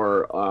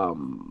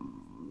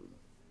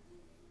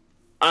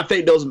I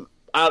think those.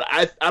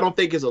 I don't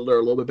think they're a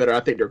little bit better.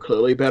 I think they're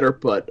clearly better,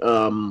 but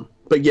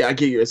yeah, I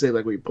get you saying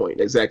like what your point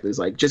exactly. It's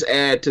like just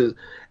add to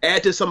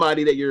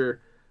somebody that you're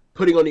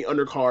putting on the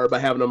undercard by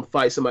having them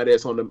fight somebody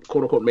that's on the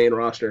quote unquote main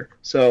roster.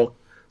 So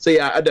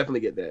yeah, I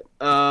definitely get that.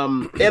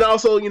 And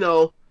also it's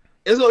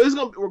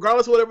gonna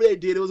regardless of whatever they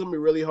did, it was gonna be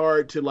really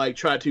hard to like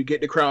try to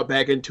get the crowd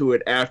back into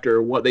it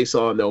after what they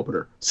saw in the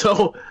opener.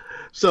 So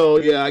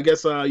yeah, I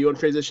guess you want to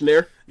transition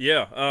there?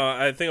 Yeah,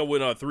 I think I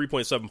went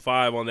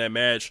 3.75 on that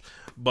match,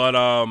 but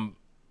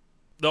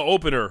the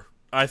opener,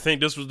 I think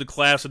this was the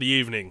class of the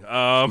evening.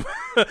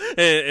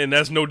 And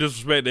that's no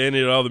disrespect to any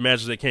of the other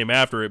matches that came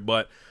after it,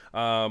 but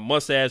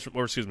Mustache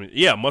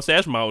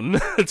Mountain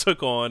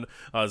took on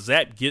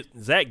Zach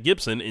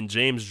Gibson and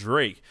James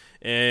Drake.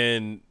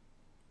 And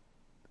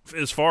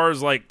as far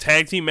as like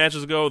tag team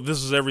matches go,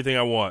 this is everything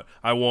I want.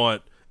 I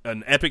want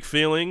an epic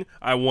feeling.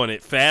 I want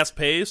it fast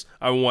paced.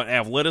 I want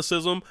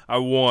athleticism. I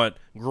want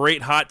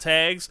great hot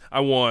tags.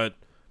 I want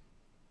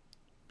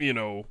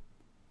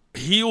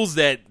heels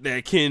that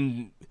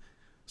can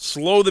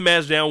slow the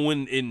match down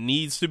when it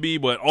needs to be,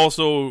 but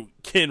also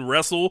can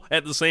wrestle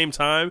at the same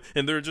time,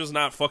 and they're just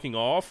not fucking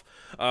off.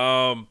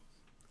 I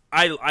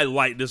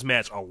like this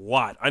match a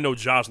lot. I know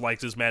Josh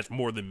likes this match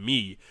more than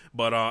me,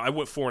 but I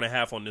went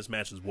 4.5 on this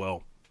match as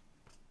well.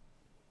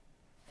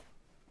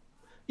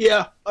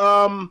 Yeah,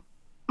 I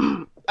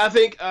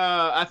think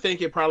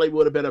it probably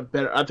would have been a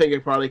better. I think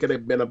it probably could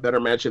have been a better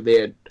match if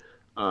they had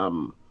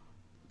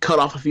cut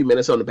off a few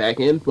minutes on the back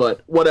end.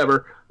 But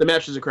whatever, the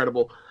match is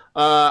incredible.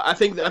 I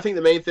think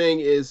the main thing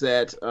is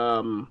that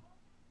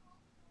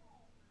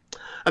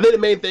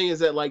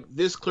like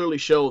this clearly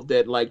showed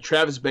that like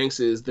Travis Banks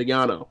is the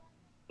Yano.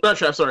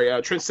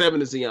 Trent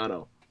Seven is the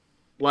Yano.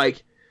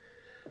 Like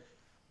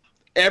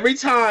every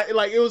time,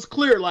 like it was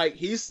clear, like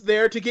he's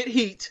there to get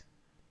heat.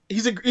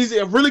 he's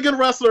a really good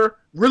wrestler,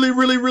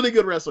 really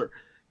good wrestler,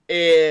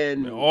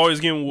 and always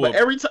getting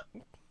whooped.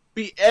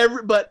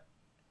 But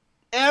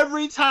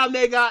every time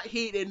they got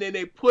heat and then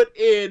they put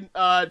in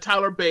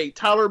Tyler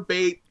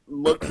Bate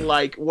looked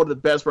like one of the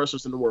best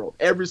wrestlers in the world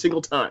every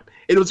single time.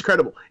 It was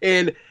incredible,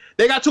 and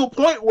they got to a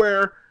point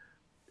where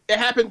it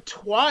happened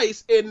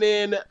twice, and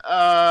then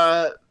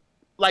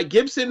like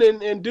Gibson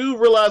and Dude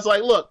realized,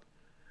 like, look,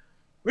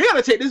 we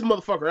gotta take this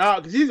motherfucker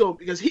out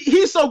because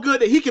he's so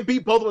good that he can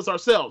beat both of us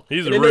ourselves.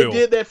 He's and then real.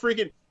 They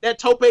did that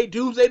Tope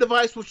Doomsday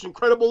device, which was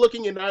incredible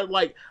looking, and I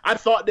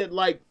thought that,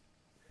 like,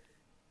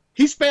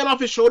 he span off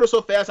his shoulder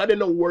so fast I didn't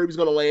know where he was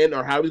gonna land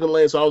or how he was gonna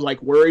land, so I was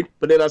like worried.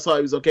 But then I saw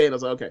he was okay, and I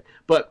was like, okay.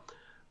 But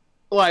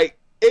like,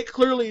 it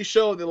clearly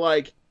showed that,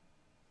 like,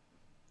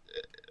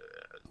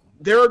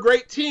 they're a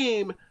great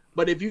team,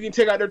 but if you can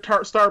take out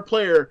their star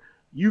player,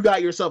 you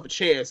got yourself a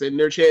chance, and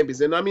they're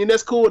champions. And I mean,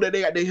 that's cool that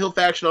they got the heel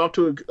faction off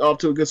to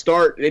a good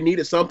start. They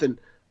needed something,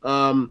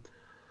 but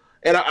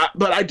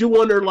I do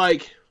wonder,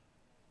 like,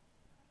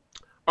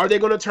 are they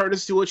going to turn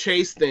this to a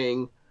chase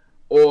thing,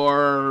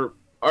 or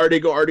are they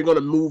going to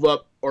move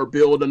up or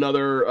build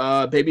another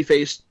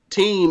babyface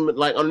team,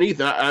 like, underneath?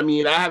 I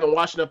mean, I haven't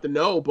watched enough to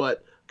know,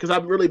 but because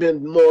I've really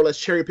been more or less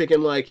cherry picking,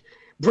 like,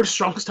 British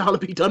Strong Style and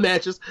Be Done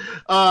matches.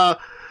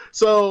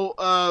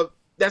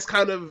 That's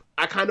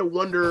I kind of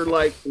wonder,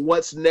 like,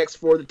 what's next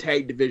for the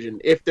tag division,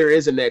 if there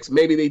is a next.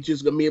 Maybe they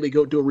just immediately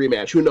go do a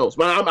rematch. Who knows?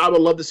 But I would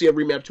love to see a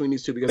rematch between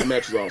these two because the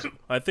match is awesome.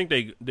 I think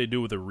they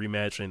do with a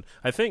rematch, and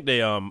I think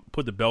they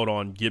put the belt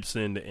on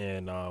Gibson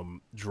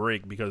and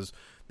Drake because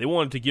they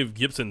wanted to give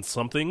Gibson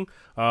something.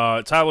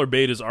 Tyler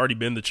Bate has already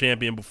been the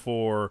champion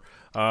before.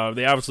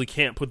 They obviously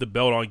can't put the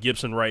belt on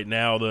Gibson right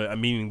now,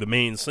 meaning the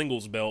main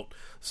singles belt.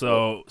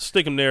 So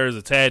stick him there as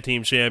a tag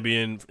team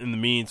champion in the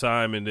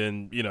meantime, and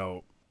then, you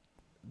know,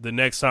 the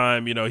next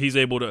time, you know, he's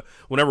able to,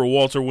 whenever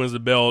Walter wins the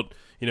belt,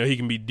 you know, he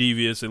can be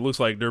devious. It looks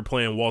like they're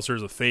playing Walter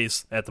as a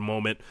face at the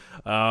moment.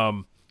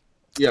 So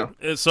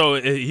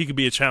he could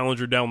be a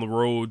challenger down the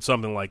road,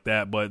 something like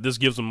that. But this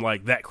gives him,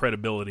 like, that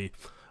credibility,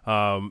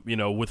 you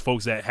know, with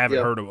folks that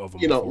haven't heard of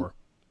him before.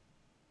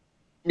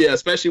 Yeah,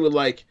 especially with,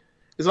 like,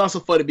 it's also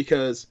funny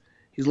because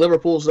he's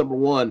Liverpool's number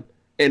one,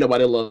 and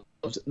nobody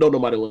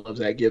loves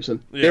Zach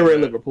Gibson. Yeah, they were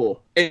in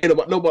Liverpool. Ain't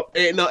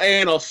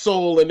a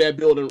soul in that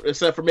building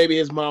except for maybe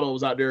his mama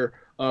was out there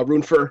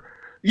rooting for.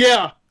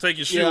 Yeah, take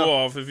your shoe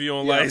off if you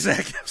don't like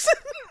Zach Gibson.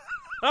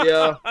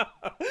 I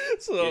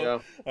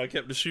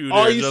kept the shoe there.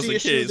 All you just see in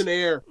is case. shoes in the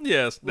air.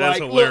 Yes, that's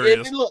like,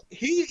 hilarious. Look,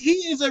 he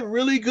is a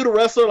really good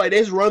wrestler. Like,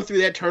 his run through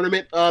that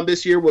tournament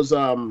this year was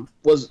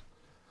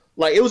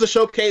like, it was a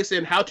showcase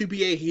in how to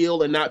be a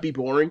heel and not be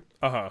boring.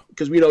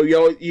 Because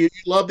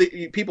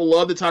people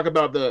love to talk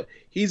about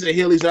he's a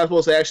heel, he's not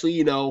supposed to actually,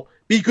 you know,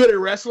 be good at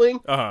wrestling.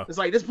 It's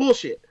like, this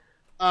bullshit.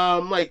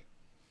 Like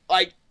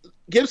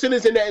Gibson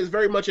is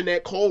very much in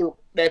that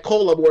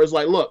cola where it's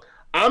like, look,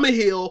 I'm a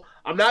heel,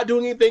 I'm not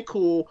doing anything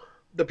cool.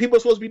 The people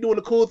supposed to be doing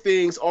the cool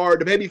things are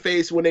the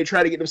babyface when they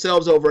try to get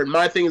themselves over, and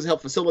my thing is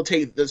help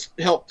facilitate this,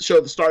 help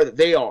show the star that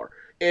they are.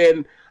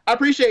 And I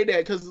appreciate that,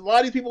 because a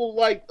lot of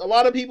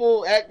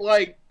people act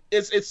like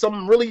it's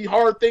some really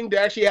hard thing to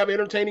actually have an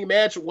entertaining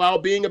match while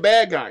being a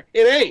bad guy.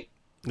 It ain't.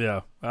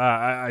 Yeah,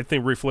 I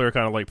think Ric Flair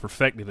kind of, like,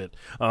 perfected it.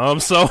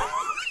 So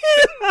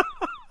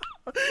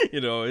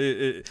you know,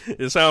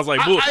 it sounds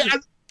like bull.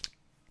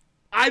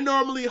 I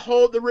normally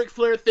hold the Ric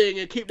Flair thing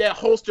and keep that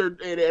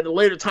holstered at a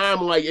later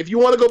time. Like, if you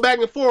want to go back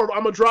and forth,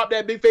 I'm gonna drop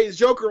that big face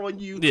Joker on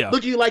you,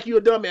 looking like you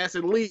a dumbass,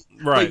 and leave.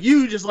 Right. But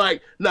you just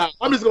like, nah,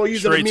 I'm just gonna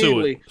use it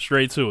immediately.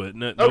 Straight to it.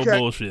 No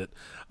bullshit.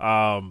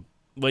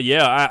 But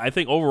yeah, I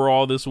think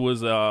overall this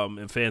was a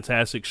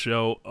fantastic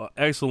show.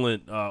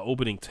 Excellent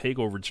opening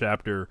takeover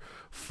chapter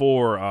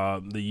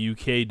for the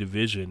UK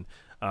division.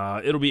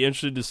 It'll be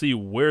interesting to see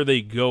where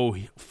they go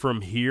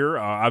from here.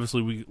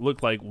 Obviously, we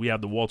look like we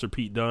have the Walter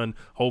Pete done.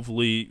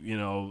 Hopefully, you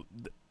know,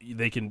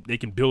 they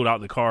can build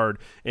out the card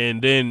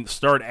and then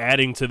start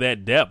adding to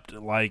that depth.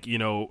 Like, you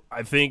know,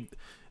 I think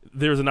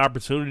there's an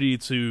opportunity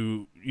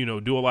to, you know,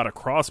 do a lot of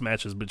cross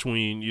matches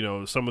between, you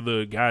know, some of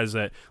the guys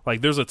that, like,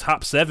 there's a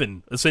top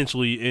 7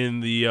 essentially in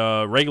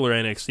the regular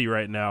NXT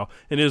right now,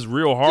 and it's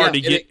real hard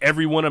to get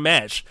everyone a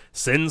match.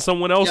 Send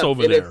someone else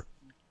over there.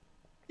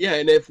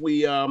 And if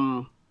we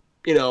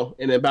you know,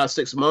 in about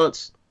 6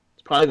 months,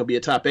 it's probably gonna be a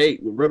top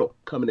 8 with Riddle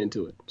coming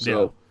into it.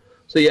 So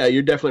yeah,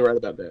 you're definitely right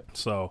about that.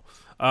 So,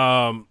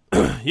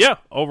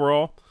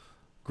 overall,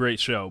 great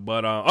show.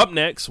 But up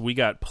next, we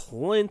got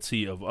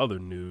plenty of other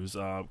news.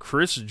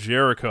 Chris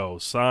Jericho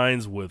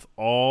signs with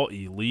All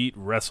Elite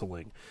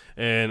Wrestling,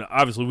 and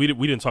obviously we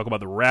didn't talk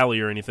about the rally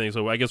or anything,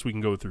 so I guess we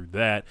can go through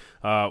that.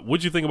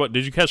 What'd you think about?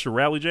 Did you catch the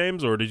rally,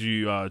 James, or did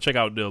you check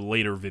out the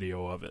later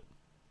video of it?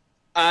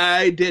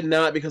 I did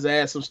not, because I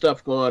had some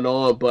stuff going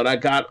on, but I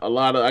got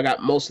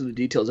most of the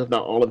details, if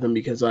not all of them,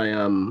 because I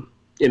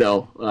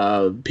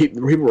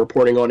people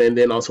reporting on it, and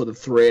then also the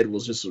thread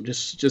was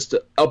just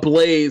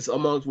ablaze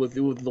with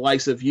the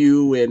likes of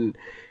you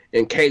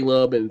and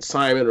Caleb and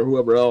Simon or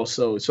whoever else.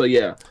 So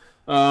yeah,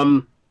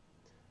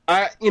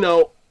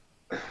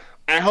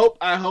 I hope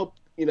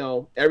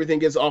everything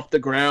gets off the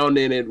ground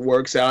and it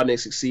works out and it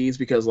succeeds,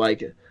 because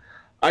like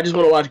I just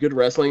want to watch good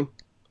wrestling.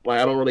 Like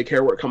I don't really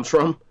care where it comes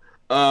from.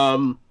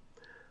 But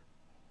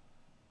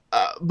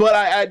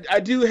I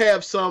do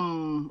have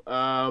some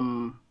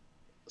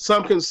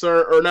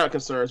concern, or not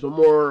concerns, but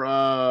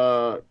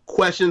more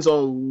questions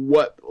on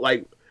what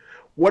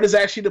is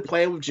actually the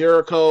plan with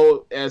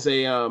Jericho as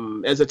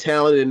a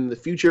talent in the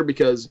future,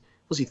 because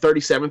was he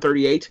 37,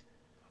 38?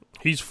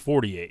 He's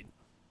 48.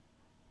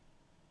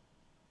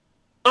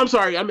 I'm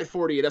sorry, I'm at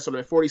 48. That's what I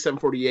meant. 47,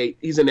 48.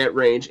 He's in that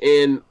range.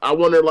 And I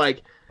wonder,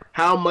 like,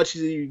 how much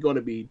is he going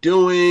to be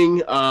doing?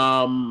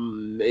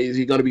 Is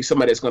he going to be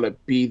somebody that's going to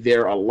be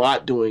there a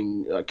lot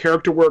doing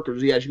character work, or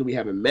is he actually going to be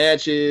having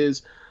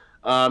matches?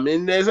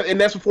 And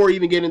that's before you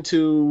even get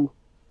into,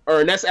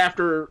 and that's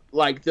after,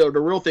 like, the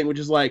real thing, which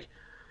is, like,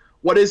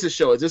 what is this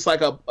show? Is this,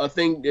 like, a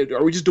thing?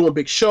 Are we just doing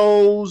big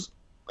shows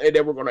and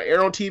then we're going to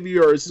air on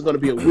TV, or is this going to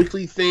be a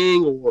weekly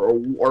thing,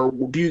 or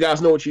do you guys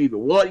know what you even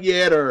want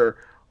yet, or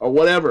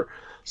whatever?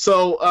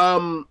 So,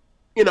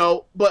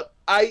 but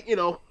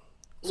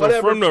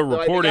whatever. From the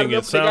reporting, they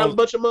got a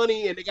bunch of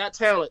money and they got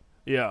talent.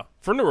 Yeah,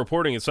 from the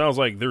reporting, it sounds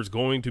like there's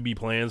going to be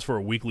plans for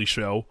a weekly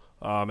show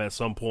at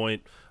some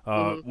point.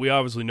 We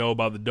obviously know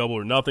about the Double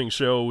or Nothing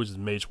show, which is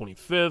May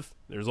 25th.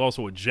 There's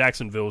also a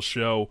Jacksonville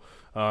show,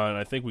 and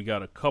I think we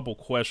got a couple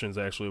questions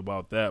actually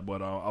about that,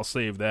 but I'll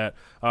save that.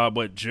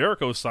 But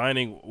Jericho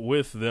signing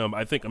with them,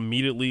 I think,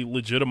 immediately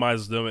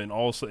legitimizes them and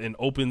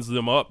opens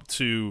them up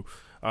to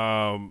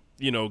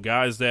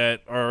guys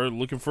that are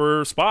looking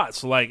for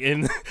spots, like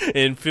and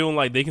feeling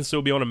like they can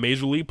still be on a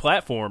major league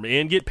platform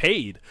and get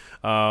paid.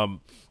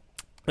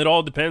 It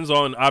all depends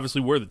on obviously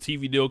where the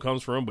TV deal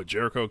comes from, but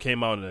Jericho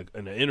came out in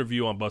an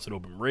interview on Busted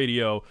Open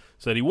Radio,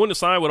 said he wouldn't have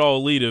signed with All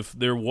Elite if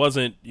there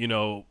wasn't,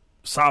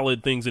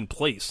 solid things in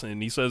place.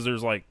 And he says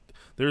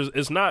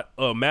it's not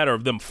a matter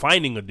of them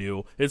finding a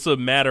deal, it's a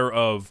matter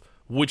of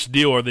which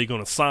deal are they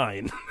going to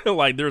sign.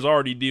 Like, there's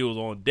already deals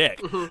on deck.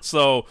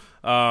 So,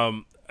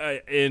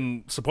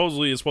 and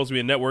supposedly it's supposed to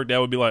be a network that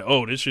would be like,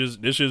 oh, this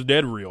is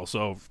dead real.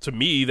 So to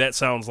me, that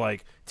sounds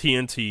like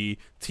TNT,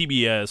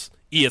 TBS,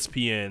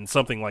 ESPN,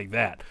 something like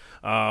that.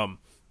 I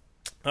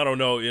don't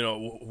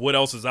know, what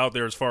else is out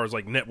there as far as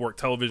like network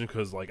television,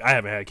 because like I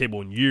haven't had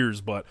cable in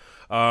years, but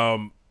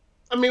the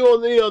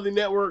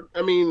network.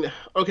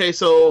 Okay,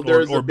 so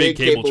there's or big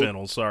cable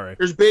channels. Sorry,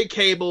 there's big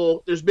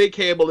cable,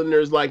 and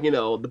there's like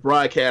the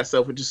broadcast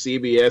stuff, which is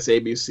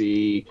CBS,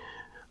 ABC,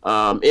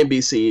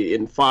 NBC,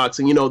 and Fox,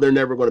 and they're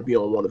never going to be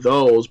on one of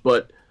those.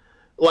 But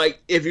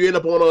like if you end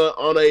up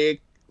on a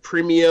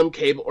premium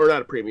cable, or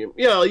not a premium,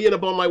 you end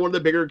up on like one of the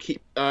bigger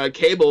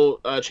cable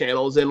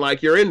channels, and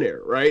like you're in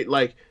there, right?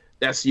 Like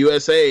that's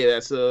USA.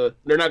 That's they're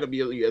not going to be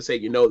USA,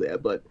 that.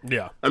 But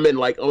yeah,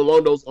 like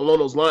along those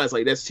lines,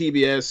 like that's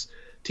TBS,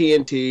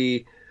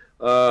 TNT,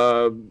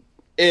 and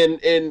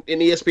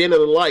ESPN and the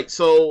like.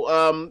 So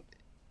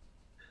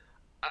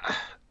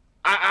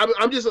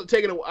I'm just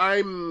taking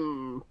I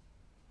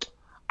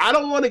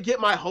don't want to get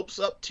my hopes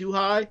up too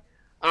high.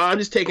 I'm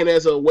just taking it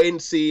as a wait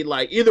and see.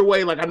 Like either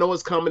way, like I know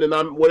it's coming, and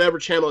I'm whatever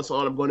channel it's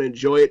on, I'm going to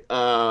enjoy it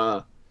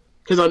because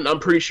I'm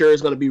pretty sure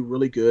it's going to be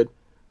really good.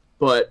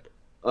 But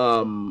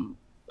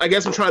I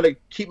guess I'm trying to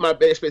keep my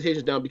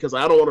expectations down, because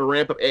I don't want to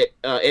ramp up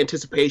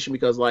anticipation,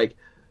 because like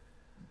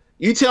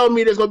you tell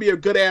me there's going to be a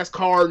good ass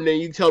card, and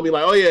then you tell me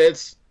like, oh yeah,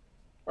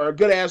 or a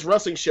good ass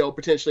wrestling show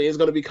potentially is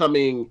going to be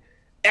coming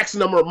X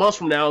number of months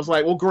from now. It's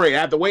like, well, great, I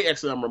have to wait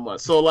X number of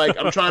months. So like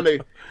I'm trying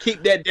to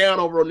keep that down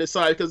over on this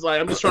side, because like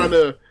I'm just trying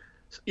to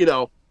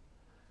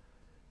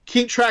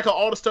keep track of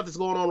all the stuff that's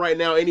going on right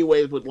now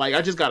anyways. But like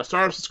I just got a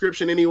Stardom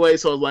subscription anyway,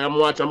 so like I'm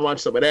watching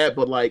some of that.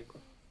 But like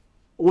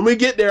when we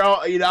get there,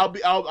 I'll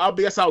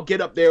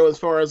get up there as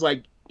far as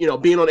like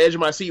being on the edge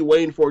of my seat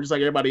waiting for it, just like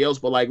everybody else.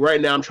 But like right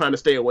now I'm trying to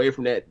stay away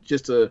from that,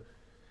 just to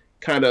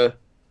kind of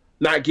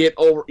not get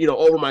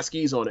over my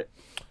skis on it.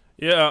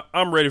 Yeah,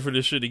 I'm ready for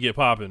this shit to get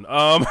popping.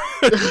 I'm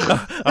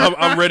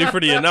ready for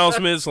the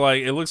announcements.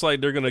 Like it looks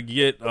like they're gonna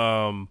get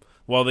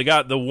they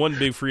got the one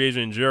big free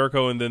agent in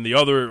Jericho, and then the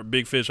other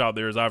big fish out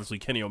there is obviously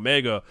Kenny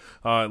Omega.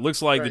 It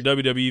looks like the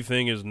WWE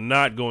thing is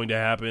not going to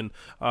happen.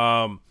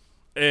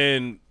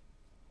 And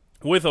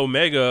with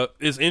Omega,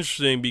 it's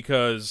interesting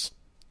because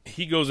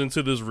he goes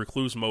into this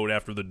recluse mode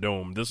after the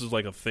Dome. This is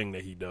like a thing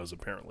that he does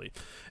apparently.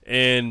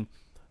 And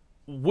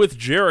with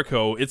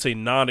Jericho, it's a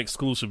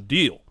non-exclusive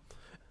deal,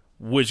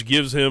 which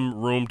gives him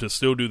room to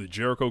still do the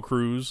Jericho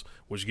Cruise,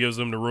 which gives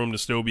him the room to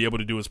still be able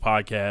to do his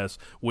podcast,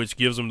 which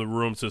gives him the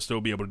room to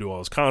still be able to do all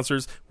his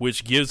concerts,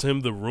 which gives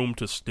him the room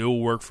to still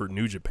work for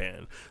New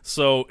Japan.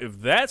 So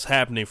if that's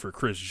happening for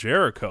Chris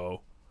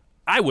Jericho,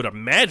 I would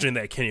imagine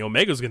that Kenny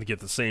Omega is going to get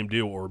the same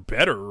deal or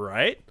better,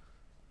 right?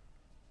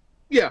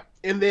 Yeah,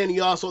 and then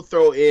you also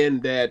throw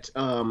in that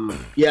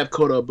you have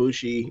Kota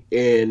Ibushi,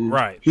 and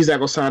he's not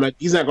going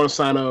to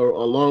sign a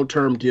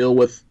long-term deal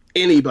with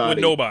anybody.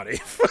 With nobody.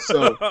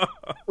 So,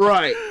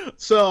 right.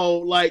 So,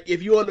 like,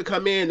 if you want to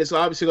come in, it's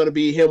obviously going to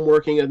be him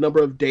working a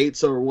number of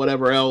dates or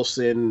whatever else,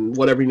 and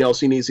whatever else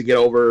he needs to get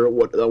over,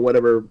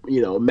 whatever,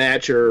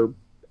 match or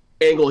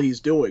angle he's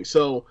doing.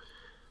 So,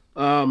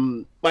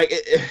 like,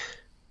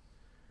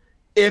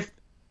 if,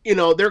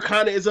 there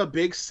kind of is a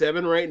big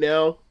 7 right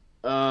now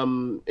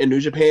in New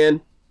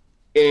Japan,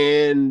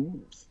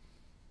 and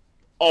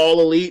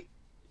All Elite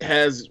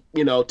has,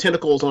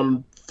 tentacles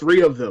on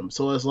 3 of them.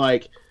 So it's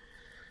like,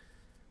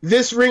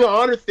 this Ring of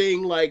Honor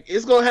thing, like,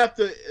 it's gonna have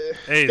to.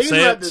 Hey,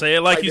 say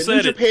it like you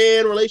said it. New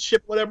Japan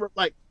relationship, whatever.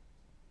 Like,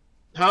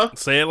 huh?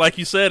 Say it like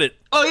you said it.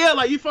 Oh yeah,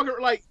 like you fucking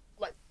like.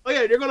 Oh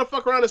yeah, they're gonna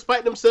fuck around and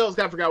spite themselves.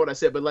 I forgot what I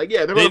said, but like,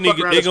 yeah, they're gonna fuck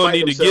around and spite themselves. They're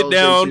gonna need to get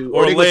down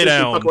or lay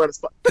down.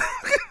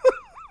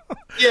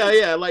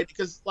 Yeah, like,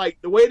 because like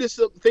the way this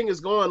thing is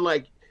going,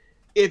 like,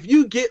 if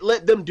you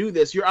let them do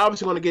this, you're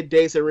obviously gonna get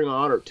dates at Ring of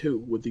Honor too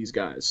with these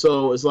guys.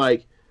 So it's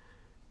like,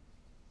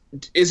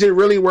 is it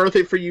really worth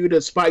it for you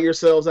to spite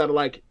yourselves out of,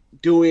 like,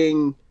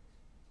 doing,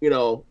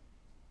 Madison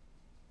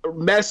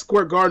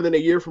Square Garden in a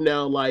year from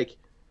now, like,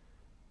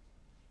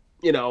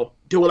 doing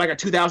like a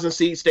 2,000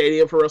 seat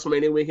stadium for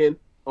WrestleMania weekend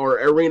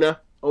or arena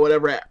or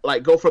whatever?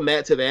 Like, go from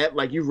that to that.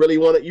 Like, you really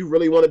want to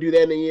do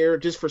that in a year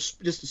just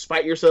to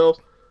spite yourselves?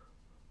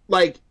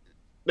 Like,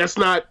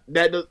 that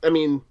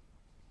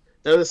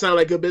doesn't sound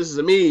like good business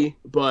to me.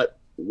 But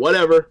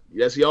whatever,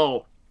 yes,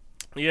 y'all.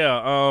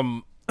 Yeah.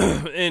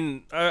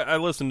 And I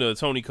listened to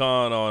Tony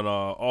Khan on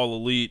All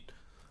Elite,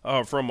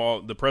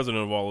 from the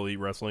president of All Elite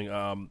Wrestling,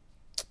 on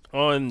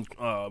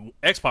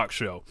X-Pac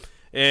show,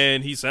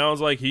 and he sounds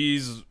like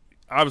he's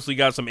obviously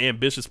got some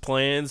ambitious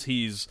plans.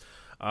 He's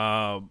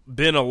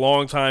been a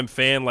longtime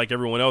fan like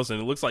everyone else,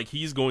 and it looks like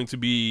he's going to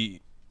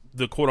be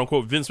the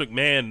quote-unquote Vince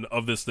McMahon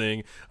of this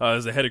thing,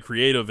 as the head of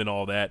creative and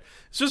all that.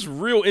 It's just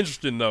real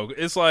interesting, though.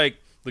 It's like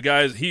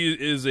he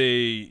is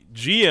a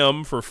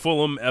GM for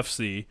Fulham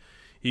FC.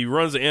 He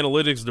runs the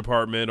analytics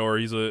department, or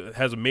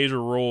has a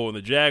major role in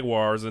the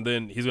Jaguars, and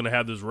then he's going to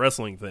have this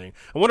wrestling thing.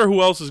 I wonder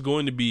who else is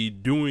going to be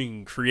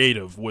doing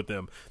creative with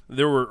them.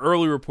 There were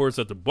early reports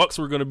that the Bucks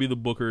were going to be the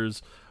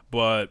bookers,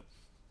 but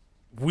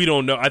we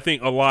don't know. I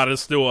think a lot is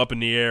still up in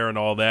the air and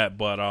all that.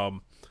 But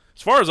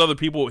as far as other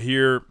people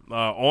here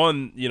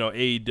on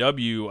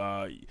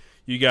AEW,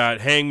 you got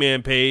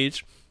Hangman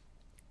Page,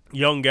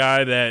 young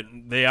guy that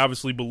they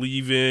obviously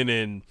believe in,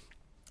 and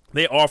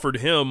they offered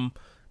him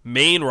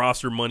main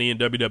roster money in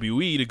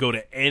WWE to go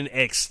to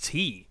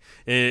NXT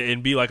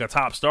and be like a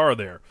top star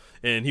there,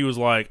 and he was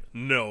like,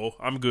 "No,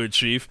 I'm good,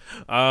 Chief."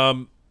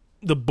 The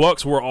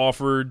Bucks were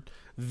offered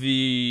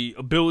the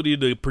ability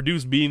to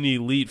produce Being the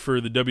Elite for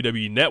the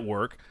WWE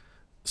Network.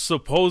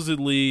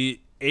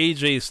 Supposedly,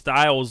 AJ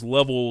Styles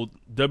level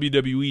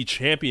WWE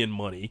champion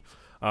money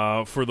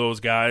for those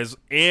guys,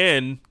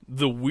 and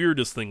the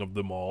weirdest thing of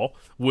them all,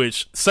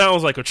 which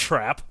sounds like a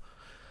trap,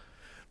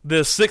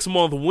 the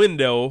 6-month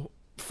window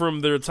from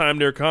their time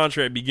their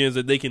contract begins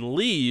that they can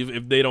leave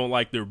if they don't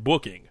like their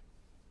booking.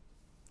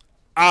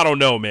 I don't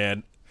know,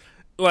 man.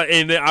 Like,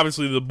 and then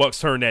obviously the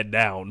Bucks turned that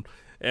down,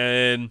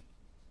 and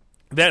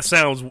that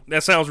sounds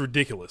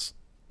ridiculous.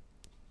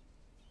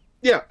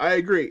 Yeah, I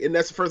agree, and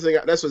that's the first thing.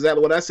 That's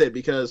exactly what I said,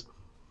 because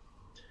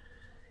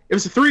if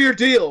it's a 3-year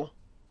deal,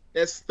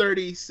 that's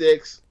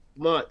 36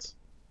 months.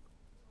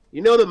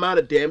 You know the amount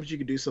of damage you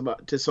could do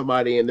to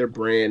somebody and their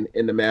brand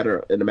in the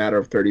matter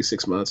of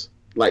 36 months,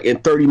 like in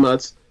 30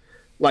 months.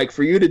 Like,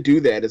 for you to do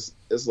that is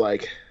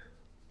like,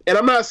 and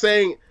I'm not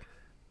saying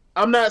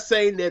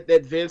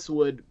that Vince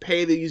would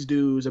pay these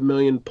dudes $1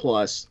 million+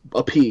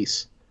 a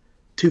piece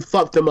to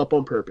fuck them up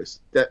on purpose.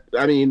 I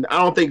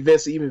don't think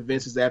Vince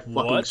is that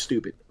fucking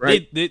stupid,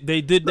 right?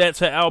 They did that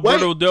to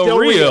Alberto Del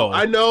Rio.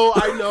 I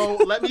know.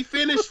 Let me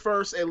finish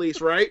first, at least,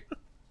 right?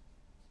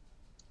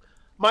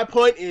 My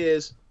point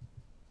is,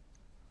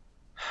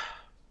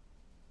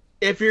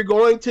 if you're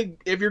going to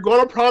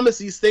promise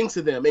these things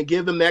to them and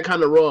give them that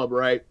kind of rub,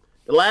 right?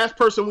 The last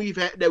person we've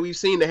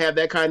seen to have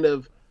that kind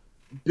of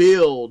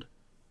build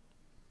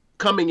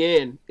coming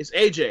in is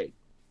AJ.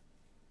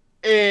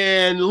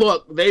 And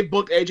look, they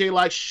booked AJ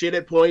like shit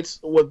at points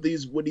with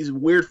these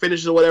weird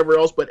finishes or whatever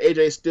else, but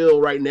AJ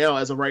still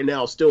as of right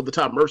now, still the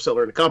top merch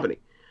seller in the company.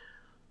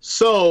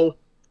 So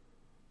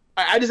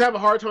I just have a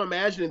hard time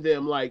imagining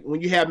them, like, when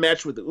you have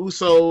matches with the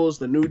Usos,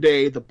 the New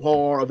Day, the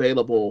Bar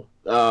available,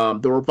 the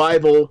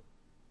Revival,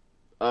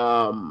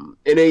 and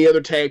any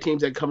other tag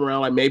teams that come around.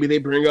 Like, maybe they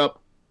bring up,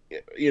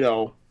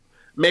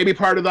 maybe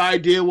part of the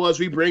idea was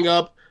we bring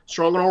up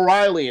Strong and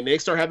O'Reilly and they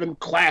start having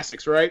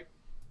classics, right?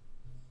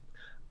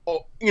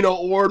 Or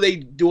they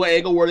do an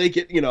angle where they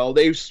get,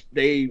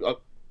 they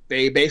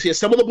basically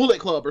assemble the Bullet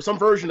Club or some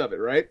version of it,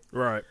 right?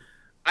 Right.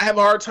 I have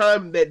a hard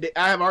time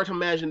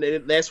imagining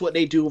that that's what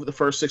they do over the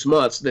first 6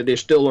 months, that they're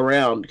still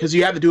around, because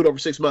you have to do it over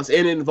 6 months,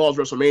 and it involves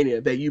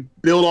WrestleMania, that you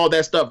build all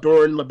that stuff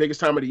during the biggest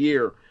time of the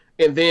year,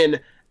 and then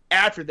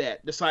after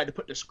that decide to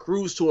put the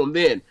screws to them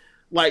then.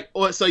 Like,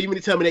 so you mean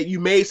to tell me that you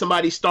made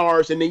somebody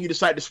stars and then you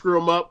decide to screw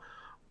them up?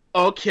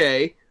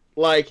 Okay,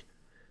 like,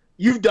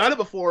 you've done it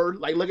before.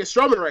 Like, look at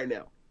Strowman right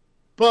now.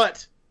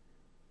 But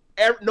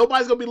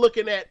nobody's going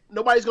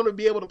to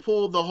be able to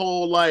pull the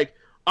whole, like,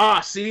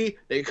 see,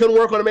 they couldn't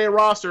work on the main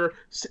roster.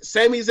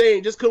 Sami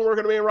Zayn just couldn't work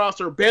on the main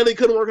roster. Bayley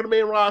couldn't work on the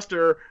main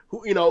roster.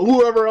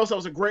 Whoever else that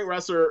was a great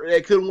wrestler,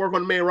 they couldn't work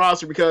on the main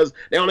roster because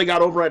they only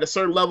got over at a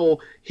certain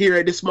level here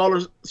at this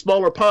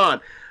smaller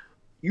pond.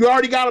 You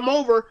already got them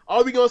over.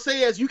 All we're going to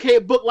say is you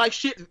can't book like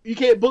shit. You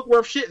can't book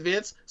worth shit,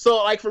 Vince.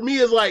 So, like, for me,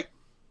 it's like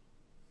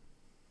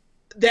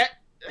that.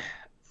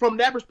 From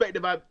that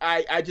perspective,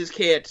 I just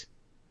can't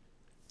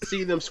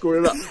see them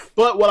screwing it up.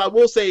 But what I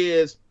will say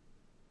is,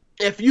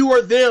 if you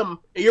are them,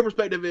 and your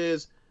perspective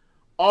is,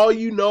 all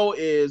you know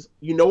is,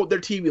 you know what their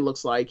TV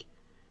looks like.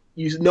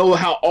 You know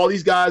how all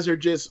these guys are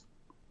just,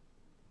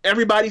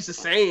 everybody's the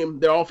same.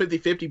 They're all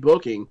 50-50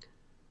 booking.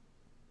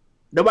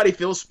 Nobody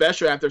feels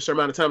special after a certain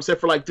amount of time,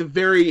 except for like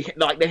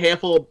the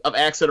handful of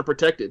acts that are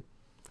protected.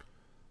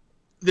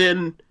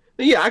 Then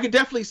yeah, I can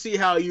definitely see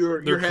how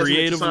they're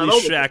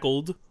creatively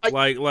shackled,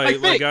 like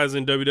guys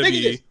in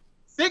WWE.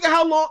 Think of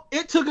how long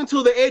it took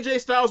until the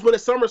AJ Styles went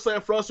at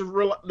SummerSlam for us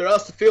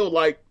to feel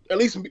like, at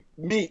least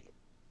me,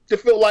 to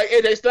feel like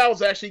AJ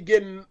Styles actually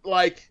getting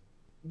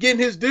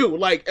his due,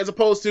 like, as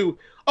opposed to,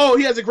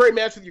 he has a great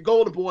match with your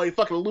Golden Boy and he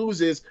fucking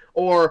loses,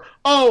 or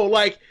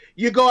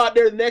you go out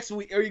there the next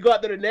week, or you go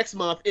out there the next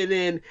month, and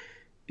then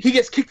he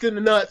gets kicked in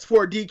the nuts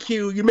for a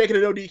DQ. You make it a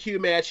no DQ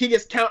match. He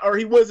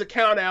wins a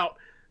count out,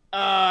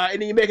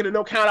 and then you make it a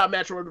no count out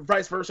match, or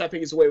vice versa. I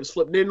think is the way it was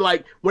flipped. And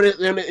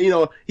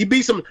then he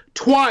beats him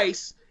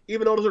twice,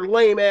 even though those are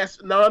lame ass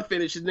non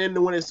finishes. And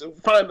then when it's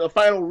the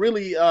final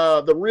really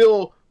the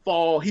real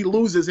fall, he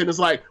loses, and it's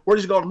like, where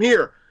does he go from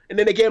here? And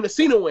then they gave him the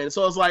Cena win.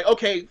 So it's like,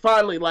 okay,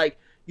 finally, like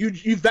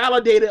you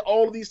validated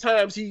all of these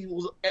times he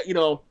was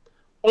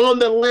on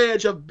the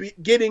ledge of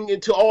getting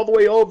into all the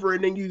way over,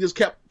 and then you just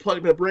kept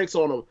plugging the brakes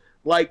on him.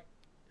 Like,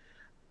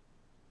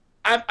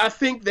 I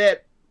think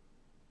that,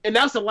 and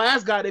that's the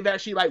last guy they've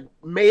actually like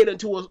made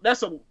into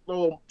that's a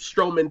little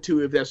Strowman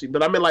too, if that's,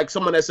 but I mean like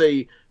someone that's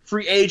a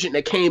free agent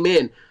that came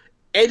in.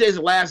 AJ's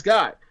the last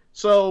guy,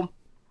 so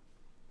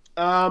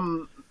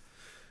I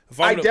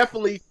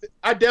definitely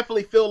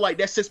feel like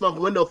that 6-month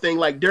window thing.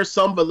 Like, there's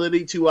some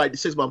validity to like the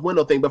 6-month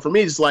window thing, but for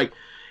me, it's like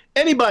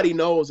anybody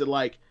knows that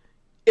like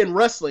in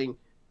wrestling,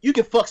 you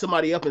can fuck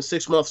somebody up in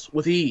 6 months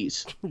with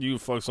ease. You can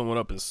fuck someone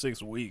up in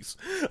 6 weeks.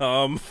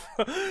 Right.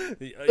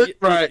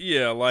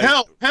 Yeah, like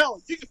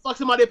hell, you can fuck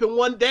somebody up in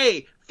 1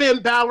 day.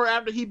 Finn Balor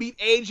after he beat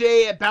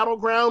AJ at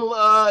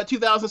Battleground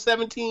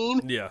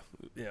 2017. Yeah.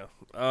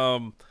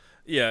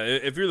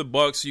 If you're the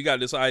Bucks, you got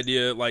this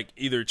idea, like,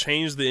 either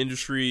change the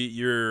industry,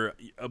 you're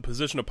a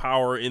position of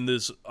power in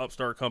this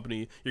upstart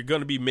company, you're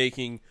going to be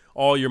making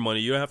all your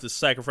money, you don't have to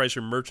sacrifice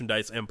your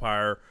merchandise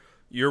empire,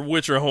 you're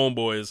with your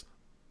homeboys.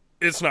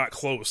 It's not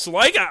close.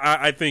 Like,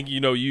 I think,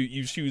 you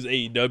choose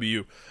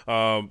AEW,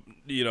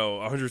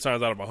 100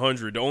 times out of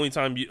 100. The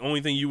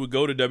only thing you would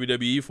go to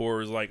WWE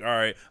for is like, all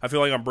right, I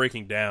feel like I'm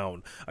breaking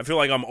down. I feel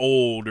like I'm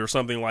old or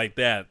something like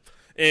that.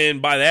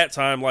 And by that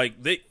time,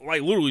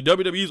 literally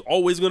WWE is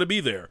always going to be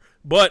there.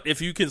 But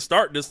if you can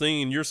start this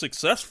thing and you're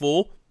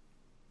successful,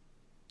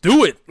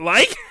 do it.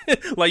 Like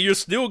you're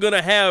still going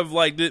to have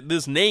like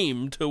this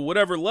name to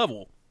whatever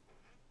level.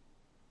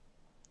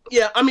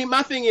 Yeah, I mean,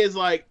 my thing is,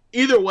 like,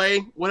 either way,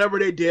 whatever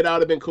they did, I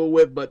would have been cool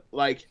with. But,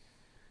 like,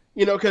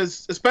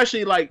 because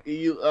especially, like,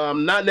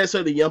 not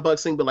necessarily the Young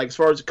Bucks thing, but, like, as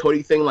far as the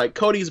Cody thing, like,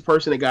 Cody's a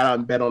person that got out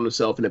and bet on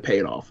himself, and it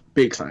paid off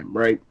big time,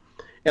 right?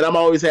 And I've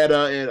always had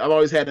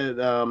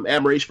an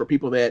admiration for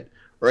people that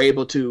are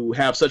able to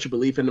have such a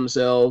belief in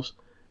themselves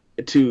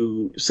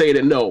to say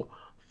that, no,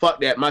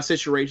 fuck that, my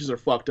situations are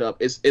fucked up.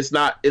 It's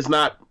not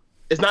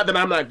that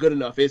I'm not good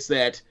enough. It's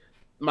that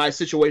my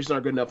situations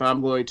aren't good enough, and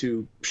I'm going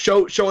to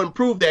show and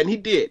prove that, and he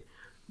did.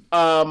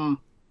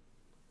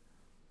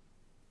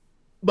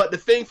 But the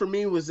thing for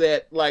me was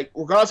that, like,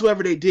 regardless of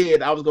whatever they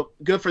did, I was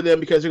good for them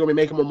because they're going to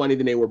be making more money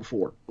than they were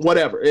before.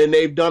 Whatever, and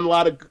they've done a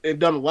lot of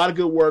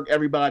good work.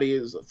 Everybody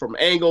is, from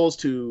angles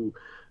to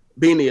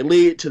being the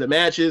elite to the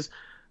matches.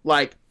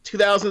 Like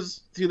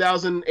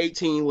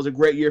 2018 was a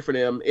great year for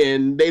them,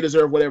 and they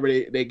deserve whatever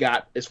they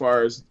got as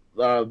far as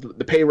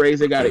the pay raise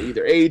they got at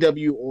either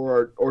AEW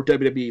or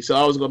WWE. So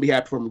I was going to be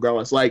happy for them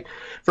regardless. Like,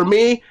 for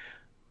me,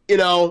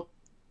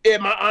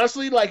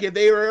 honestly, like, if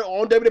they were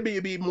on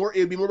WWE,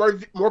 it'd be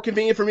more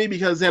convenient for me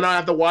because then I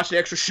have to watch the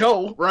extra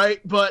show,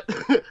 right? But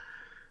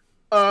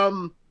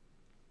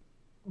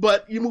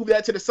but you move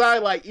that to the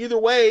side, like, either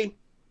way,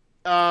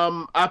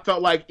 I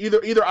felt like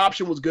either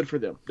option was good for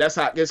them. That's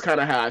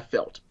kind of how I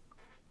felt.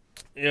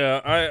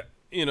 Yeah,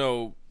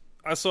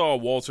 I saw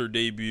Walter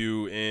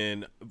debut,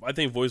 and I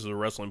think Voices of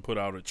Wrestling put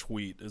out a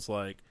tweet. It's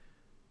like,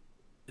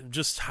 I'm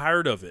just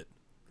tired of it.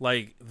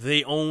 Like,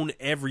 they own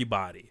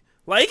everybody.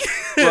 Like,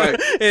 right.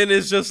 And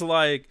it's just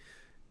like,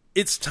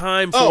 it's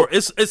time for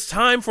it's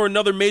time for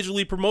another major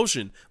league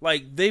promotion.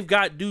 Like, they've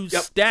got dudes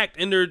stacked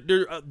in their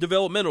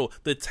developmental.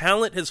 The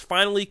talent has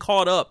finally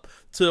caught up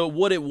to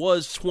what it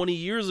was 20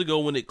 years ago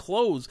when it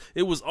closed.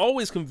 It was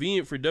always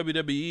convenient for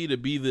WWE to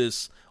be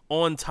this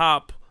on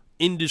top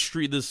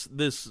industry, this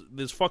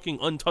fucking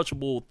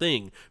untouchable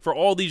thing for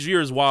all these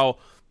years, while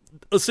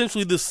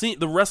essentially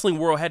the wrestling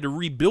world had to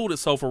rebuild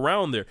itself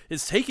around there.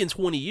 It's taken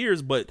 20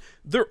 years, but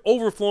they're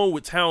overflowing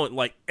with talent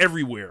like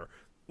everywhere.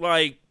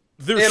 Like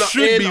there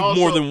should be also,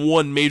 more than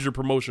one major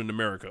promotion in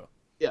America.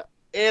 Yeah,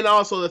 and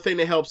also the thing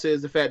that helps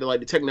is the fact that like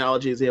the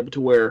technology is able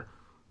to where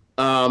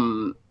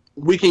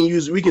we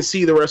can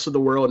see the rest of the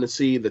world and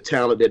see the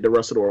talent that the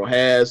rest of the world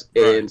has,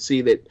 and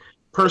see that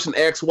person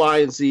X, Y,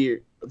 and Z,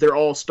 they're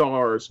all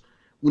stars.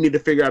 We need to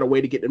figure out a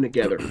way to get them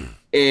together.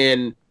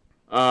 And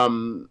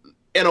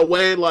in a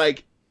way,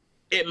 like,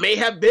 it may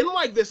have been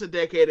like this a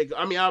decade ago.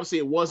 I mean, obviously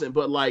it wasn't,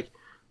 but like,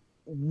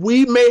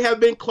 we may have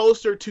been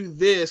closer to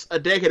this a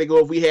decade ago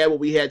if we had what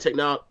we had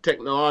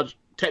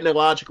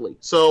technologically.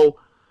 So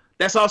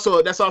that's also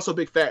a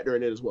big factor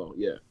in it as well.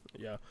 Yeah.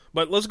 Yeah.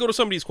 But let's go to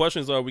some of these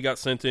questions we got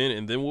sent in,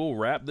 and then we'll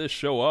wrap this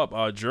show up.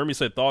 Jeremy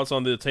said thoughts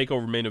on the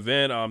Takeover main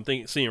event. I'm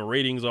seeing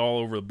ratings all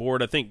over the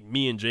board. I think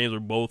me and James are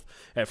both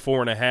at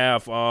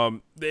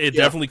 4.5. It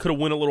definitely could have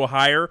went a little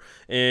higher,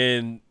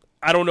 and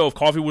I don't know if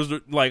Coffey was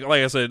like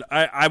I said,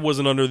 I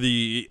wasn't under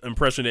the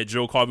impression that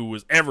Joe Coffey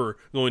was ever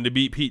going to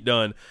beat Pete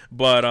Dunne,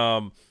 but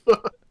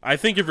I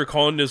think if you're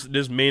calling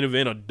this main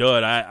event a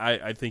dud,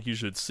 I think you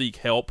should seek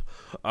help.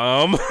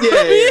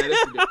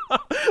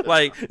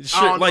 Like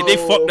they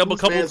fucked up a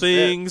couple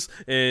things,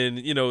 and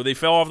they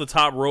fell off the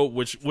top rope,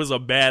 which was a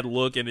bad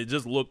look, and it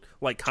just looked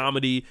like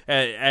comedy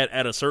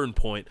at a certain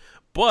point.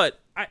 But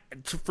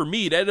for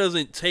me, that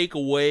doesn't take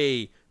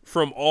away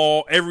from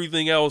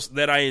everything else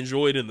that I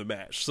enjoyed in the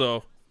match.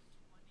 So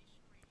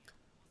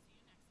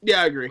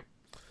yeah, I agree.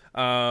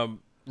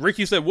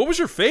 Ricky said, what was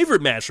your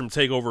favorite match from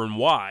Takeover and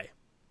why?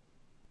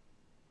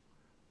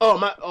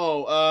 My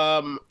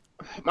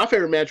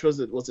favorite match was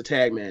a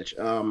tag match.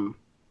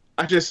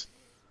 I just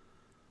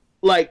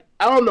like,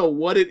 I don't know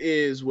what it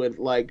is with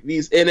like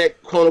these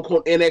quote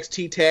unquote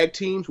NXT tag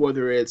teams,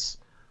 whether it's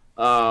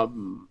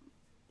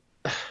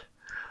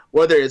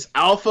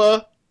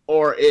Alpha,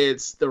 or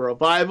it's the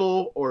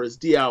Revival, or it's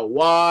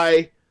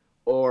DIY,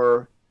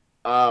 or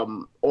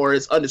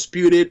it's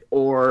Undisputed,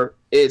 or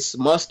it's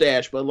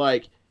Mustache. But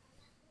like,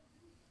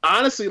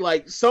 honestly,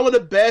 like some of the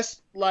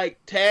best like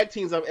tag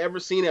teams I've ever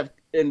seen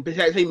and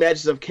tag team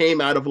matches have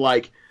came out of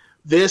like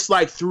this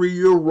like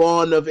 3-year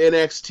run of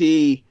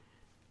NXT.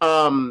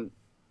 And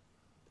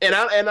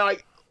I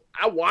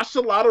watched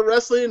a lot of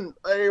wrestling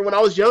when I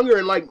was younger,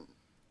 and like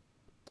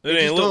it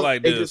didn't look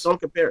like this. It just don't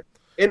compare.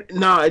 And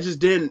it just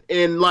didn't.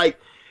 And like,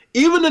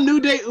 even the New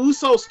Day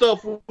Uso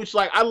stuff, which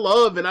like I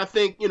love, and I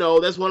think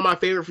that's one of my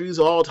favorite feuds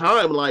of all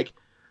time. Like,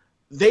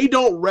 they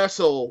don't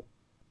wrestle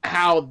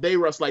how they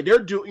wrestle. Like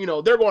they're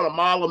they're going a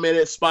mile a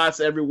minute, spots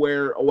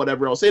everywhere or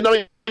whatever else. And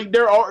I mean,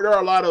 there are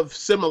a lot of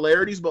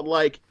similarities, but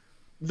like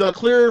the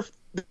clear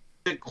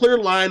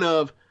line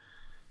of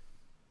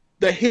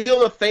the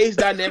heel to face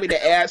dynamic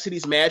that adds to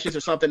these matches or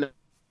something that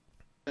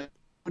New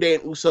Day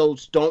and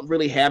Usos don't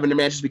really have in their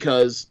matches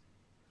because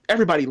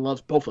everybody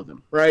loves both of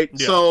them, right?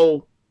 Yeah.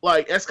 So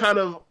like that kind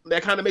of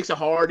makes it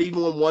hard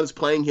even when one's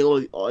playing heel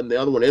and the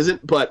other one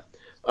isn't. But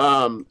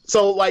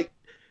so like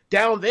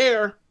down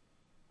there,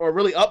 or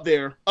really up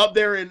there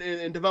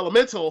in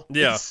developmental,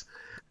 you're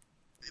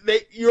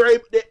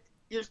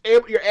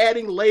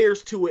adding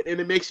layers to it,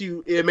 and it makes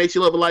you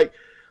love it. Like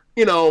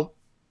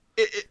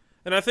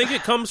and I think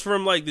it comes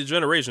from like the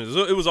generations.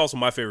 It was also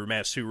my favorite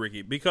match too,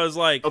 Ricky, because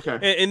like,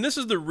 and this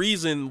is the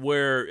reason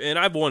where, and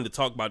I've wanted to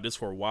talk about this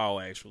for a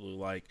while actually.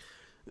 Like,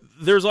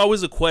 there's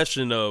always a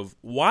question of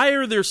why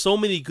are there so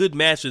many good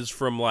matches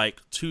from like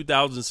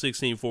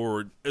 2016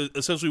 forward,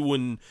 essentially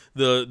when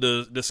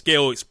the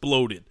scale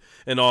exploded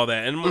and all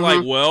that. And I'm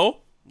like,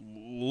 well,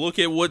 look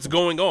at what's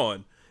going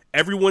on.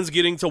 Everyone's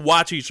getting to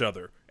watch each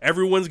other.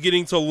 Everyone's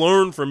getting to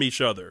learn from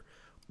each other.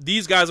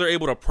 These guys are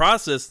able to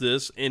process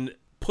this and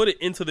put it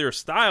into their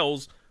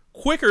styles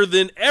quicker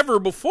than ever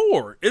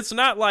before. It's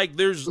not like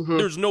there's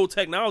no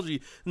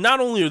technology. Not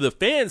only are the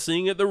fans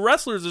seeing it, the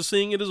wrestlers are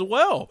seeing it as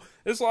well.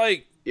 It's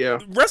like,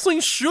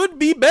 wrestling should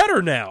be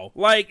better now.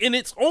 Like, and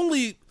it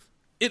only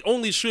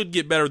should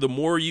get better the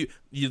more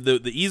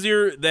the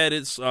easier that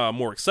it's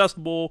more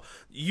accessible.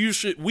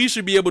 We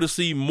should be able to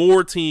see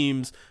more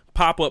teams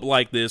pop up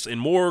like this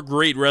and more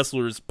great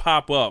wrestlers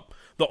pop up.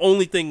 The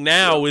only thing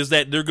now is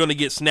that they're going to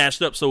get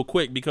snatched up so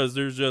quick because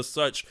there's just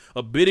such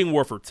a bidding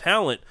war for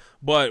talent.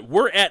 But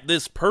we're at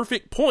this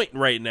perfect point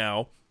right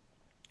now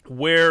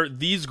where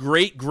these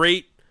great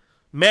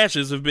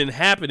matches have been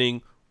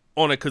happening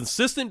on a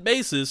consistent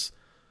basis,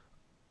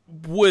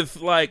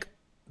 with like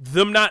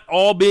them not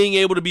all being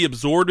able to be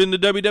absorbed into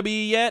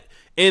WWE yet,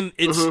 and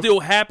it's still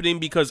happening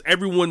because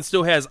everyone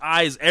still has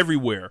eyes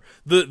everywhere.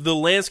 The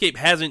landscape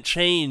hasn't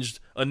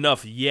changed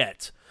enough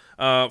yet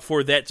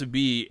for that to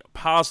be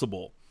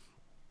possible.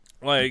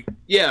 Like,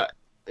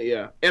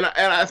 and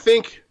I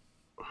think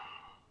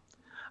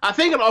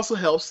it also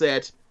helps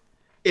that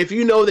if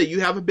you know that you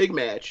have a big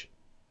match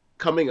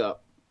coming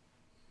up,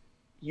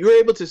 you're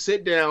able to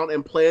sit down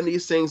and plan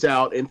these things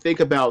out and think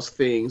about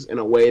things in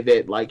a way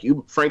that, like,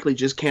 you frankly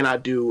just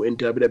cannot do in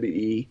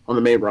WWE on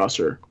the main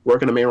roster,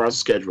 working the main roster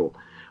schedule,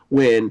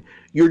 when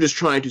you're just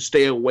trying to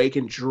stay awake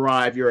and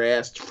drive your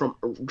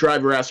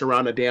ass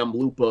around a damn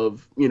loop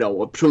of,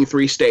 between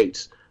 3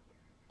 states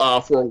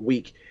for a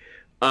week.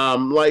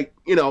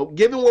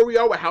 Given where we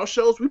are with house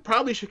shows, we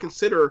probably should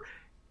consider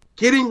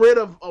getting rid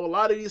of a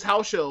lot of these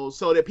house shows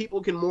so that people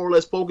can more or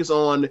less focus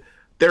on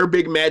their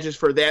big matches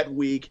for that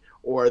week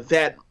or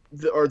that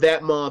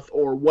month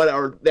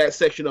or that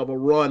section of a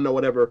run or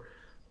whatever,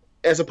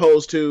 as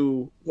opposed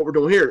to what we're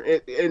doing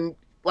here. And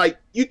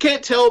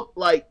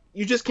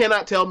you just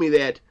cannot tell me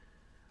that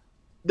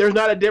there's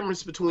not a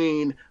difference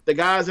between the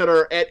guys that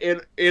are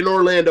in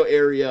Orlando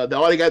area that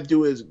all they got to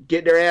do is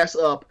get their ass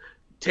up,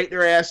 take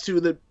their ass to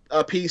the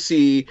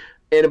PC,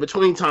 and in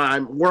between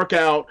time, work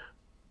out,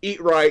 eat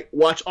right,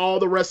 watch all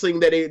the wrestling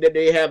that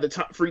they have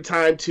the free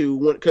time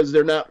to, because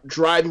they're not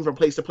driving from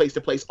place to place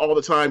to place all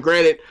the time.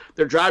 Granted,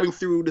 they're driving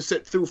through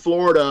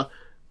Florida,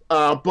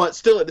 but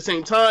still at the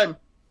same time,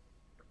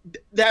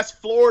 that's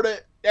Florida.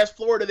 That's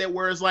Florida. That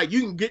whereas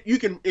you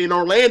can in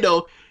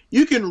Orlando,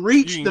 you can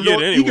reach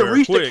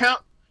the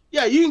count.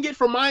 Yeah, you can get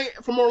from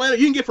Orlando,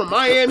 you can get from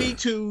Miami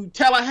to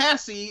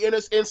Tallahassee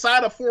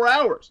inside of 4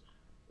 hours,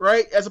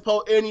 right? As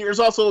opposed, and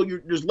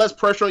there's less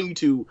pressure on you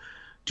to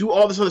do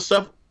all this other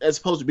stuff, as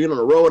opposed to being on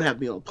the road, have to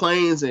be on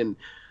planes, and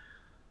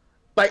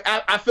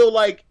I feel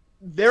like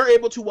they're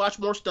able to watch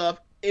more stuff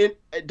and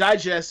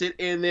digest it,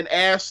 and then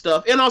add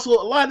stuff. And also,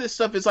 a lot of this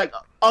stuff is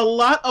a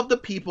lot of the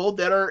people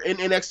that are in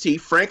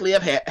NXT, frankly,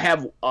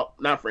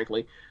 not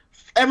frankly,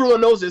 everyone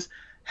knows this,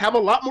 have a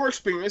lot more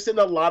experience than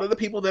a lot of the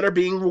people that are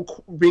being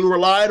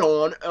relied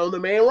on the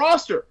main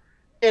roster.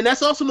 And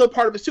that's also another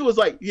part of it too. Is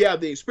you have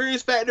the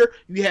experience factor.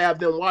 You have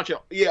them watching,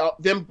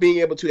 them being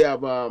able to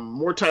have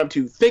more time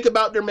to think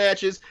about their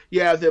matches.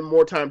 You have them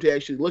more time to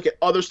actually look at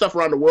other stuff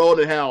around the world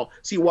and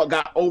see what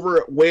got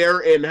over where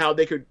and how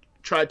they could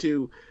try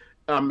to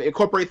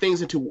incorporate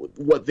things into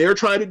what they're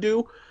trying to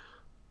do.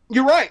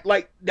 You're right.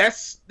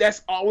 That's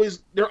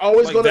always they're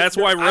always going to. That's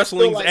why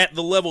wrestling's at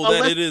the level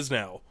that it is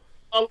now.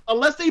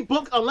 Unless they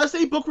book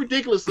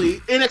ridiculously,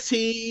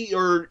 NXT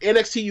or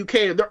NXT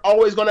UK, they're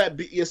always going to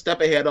be a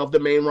step ahead of the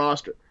main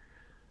roster.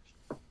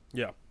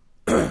 Yeah.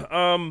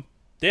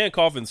 Dan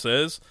Coffin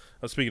says,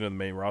 speaking of the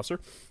main roster,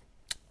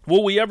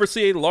 will we ever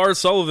see a Lars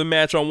Sullivan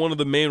match on one of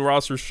the main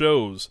roster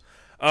shows?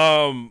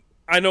 I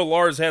know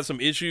Lars had some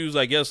issues.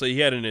 I guess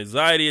he had an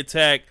anxiety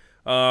attack,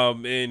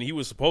 and he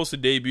was supposed to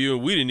debut,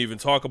 and we didn't even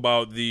talk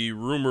about the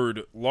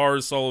rumored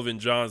Lars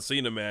Sullivan-John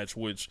Cena match,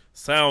 which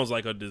sounds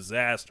like a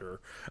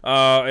disaster,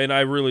 and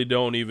I really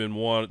don't even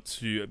want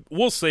to.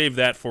 We'll save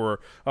that for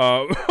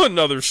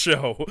another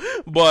show,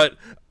 but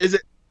is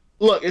it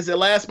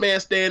Last Man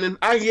Standing?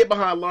 I can get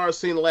behind Lars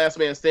Cena Last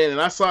Man Standing.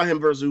 I saw him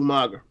versus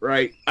Umaga,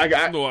 right? I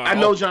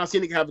know John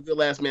Cena can have a good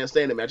Last Man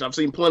Standing match. I've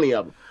seen plenty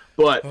of them,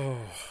 but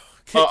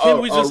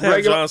can we just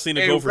have John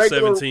Cena go for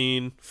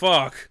 17?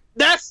 Fuck.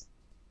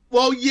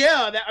 Well,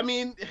 yeah, that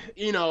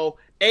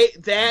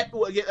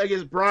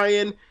against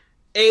Brian,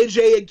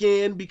 AJ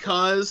again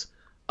because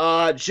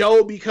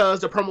Joe because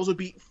the promos would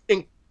be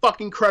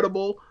fucking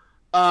incredible.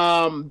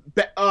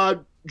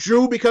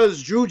 Drew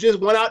because Drew just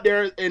went out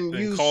there and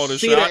used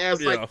Cena as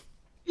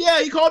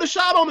he called a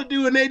shot on the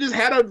dude, and they just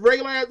had a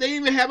regular. They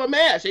didn't even have a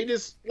match. They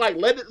just let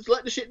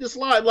the shit just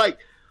slide.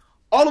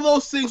 All of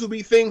those things would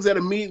be things that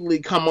immediately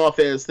come off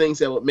as things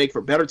that would make for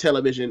better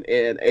television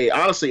and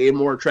honestly a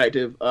more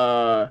attractive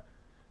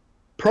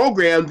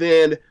program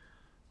than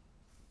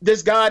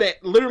this guy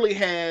that literally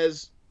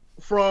has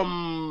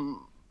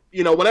from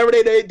whenever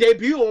they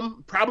debut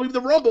him, probably from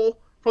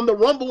the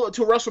Rumble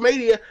to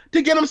WrestleMania,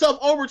 to get himself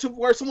over to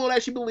where someone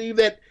actually believed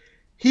that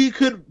he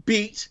could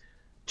beat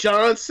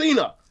John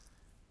Cena.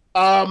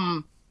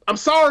 I'm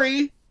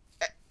sorry,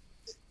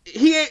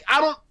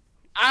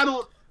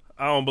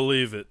 I don't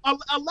believe it.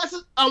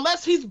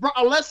 Unless he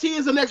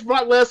is the next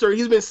Brock Lesnar.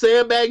 He's been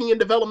sandbagging in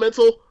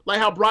developmental, like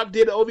how Brock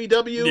did at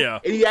OVW. Yeah.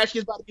 And he actually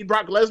is about to be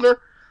Brock Lesnar.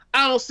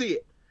 I don't see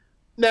it.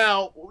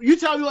 Now, you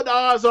tell me what the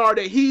odds are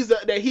that he's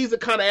the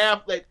kind of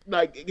athlete,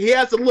 he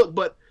has to look,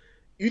 but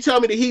you tell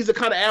me that he's the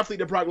kind of athlete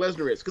that Brock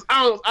Lesnar is, because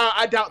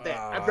I doubt that.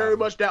 I very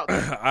much doubt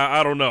that.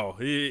 I don't know.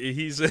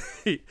 He's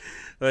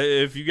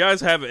if you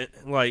guys haven't,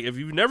 if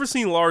you've never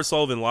seen Lars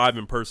Sullivan live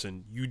in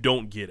person, you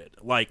don't get it.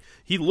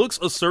 He looks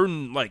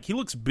he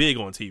looks big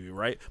on TV,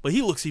 right? But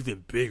he looks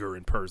even bigger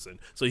in person.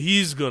 So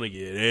he's gonna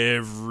get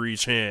every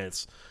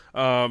chance.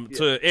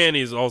 And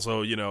he's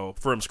also,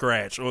 from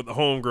scratch, or the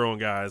homegrown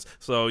guys.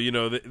 So,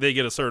 they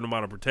get a certain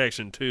amount of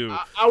protection too.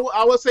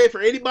 I would say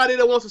for anybody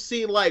that wants to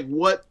see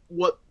what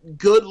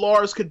good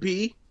Lars could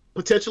be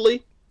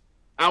potentially,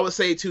 I would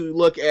say to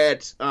look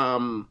at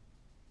all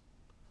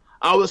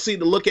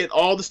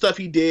the stuff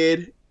he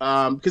did,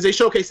 because they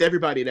showcased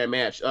everybody in that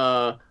match.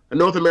 A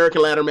North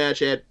American ladder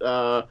match at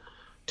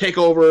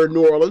Takeover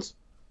New Orleans.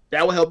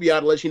 That will help you out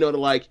and let you know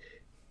that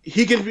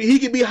he can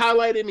be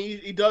highlighted, and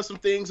he does some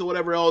things or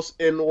whatever else,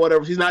 and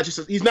whatever. He's not a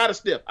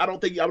stiff. I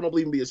don't believe him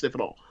to be a stiff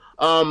at all.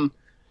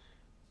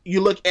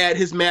 you look at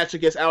his match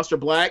against Aleister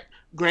Black.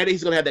 Granted,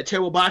 he's gonna have that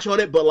terrible botch on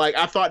it, but like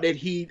I thought that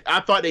he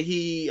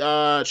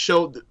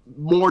showed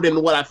more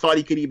than what I thought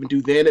he could even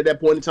do then at that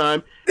point in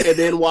time. And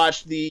then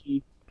watched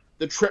the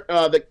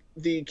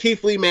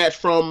Keith Lee match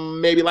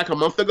from maybe like a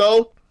month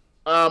ago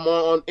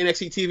on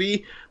NXT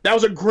TV. That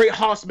was a great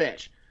Hoss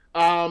match.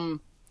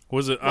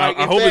 Was it? Like,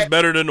 I hope it's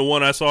better than the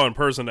one I saw in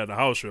person at the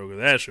house show,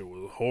 because that shit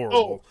was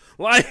horrible.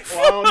 I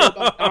don't know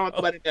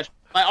about that.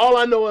 Like, all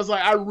I know is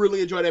like I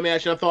really enjoyed that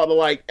match, and I thought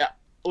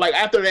like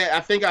after that, I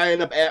think I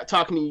ended up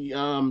talking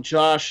to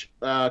Josh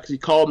because he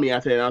called me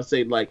after that, and I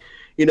said like,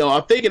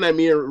 I'm thinking that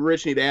me and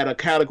Rich need to add a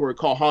category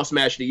called Hoss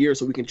Match of the Year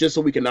so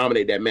we can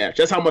nominate that match.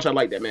 That's how much I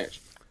like that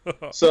match.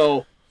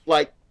 So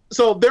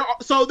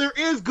there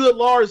is good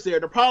Lars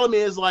there. The problem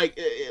is like,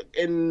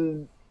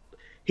 and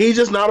he's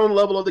just not on the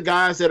level of the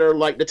guys that are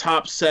like the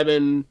top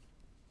 7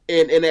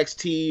 in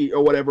NXT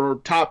or whatever,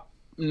 top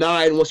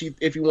 9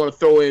 if you want to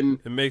throw in.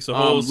 It makes the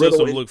whole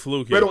system look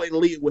fluky. Riddle and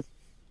Lee with,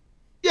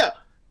 yeah.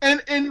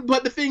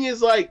 But the thing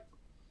is, like,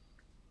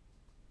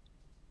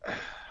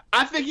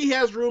 I think he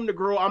has room to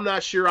grow. I'm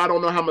not sure. I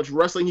don't know how much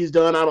wrestling he's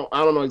done. I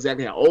don't know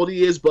exactly how old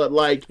he is, but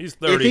like, he's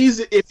 30.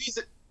 If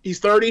he's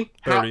 30,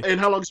 30.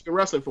 How long has he been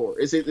wrestling for?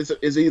 Is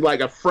he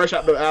like a fresh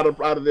out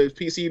of the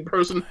PC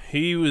person?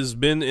 He was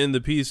been in the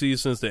PC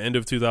since the end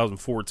of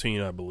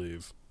 2014, I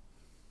believe.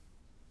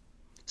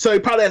 So he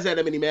probably hasn't had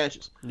that many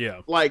matches. Yeah.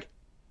 Like,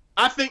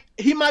 I think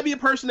he might be a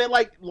person that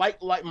like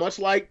much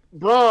like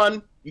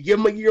Braun. You give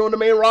him a year on the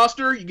main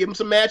roster, you give him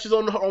some matches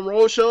on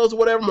road shows or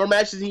whatever, more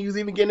matches than he was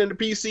even getting into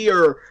PC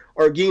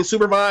or getting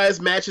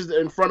supervised matches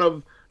in front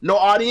of no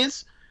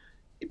audience.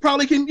 You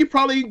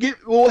probably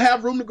will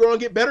have room to grow and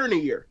get better in a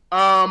year.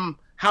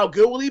 How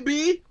good will he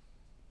be?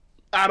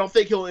 I don't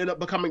think he'll end up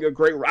becoming I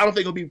don't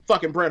think he'll be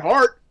fucking Bret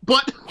Hart,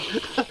 but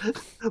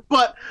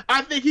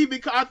I think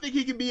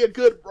he can be a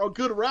good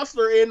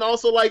wrestler, and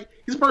also like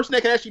he's a person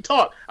that can actually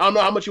talk. I don't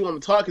know how much you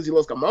want to talk because he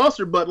looks like a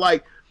monster, but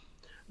like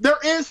there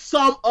is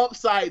some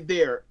upside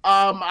there.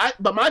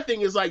 But my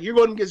thing is like, you're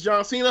going against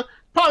John Cena,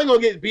 probably gonna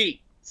get beat.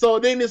 So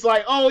then it's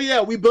like, oh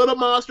yeah, we built a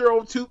monster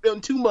in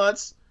 3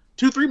 months,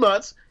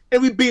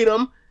 and we beat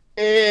him,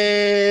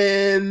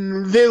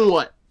 and then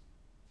what?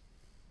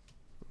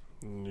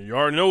 You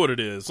already know what it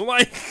is.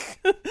 Like,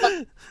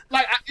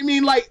 me,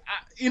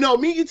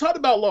 you talked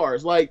about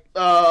Lars, like,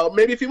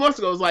 maybe a few months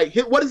ago. It was like,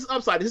 what is his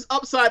upside? His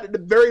upside at the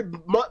very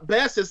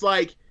best is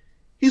like,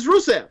 he's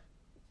Rusev.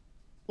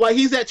 Like,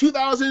 he's that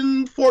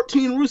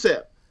 2014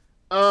 Rusev.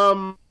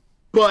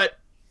 But,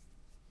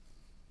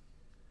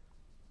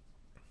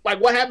 like,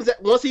 what happens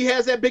once he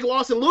has that big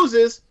loss and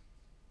loses,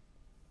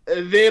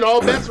 then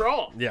all bets are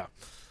off. Yeah.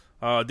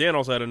 Dan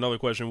also had another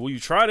question. Will you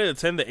try to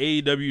attend the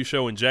AEW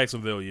show in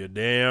Jacksonville? You're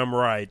damn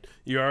right.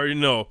 You already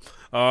know.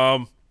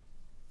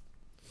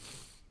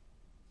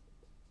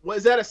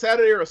 Was that a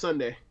Saturday or a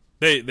Sunday?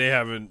 They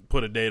haven't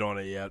put a date on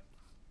it yet.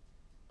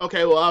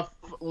 Okay, well,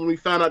 when we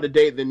found out the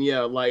date, then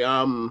yeah, like,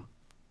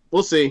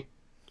 we'll see.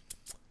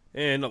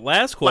 And the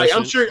last question,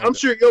 like, I'm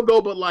sure you'll go,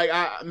 but like,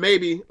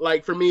 maybe.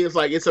 Like, for me, it's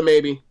like it's a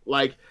maybe.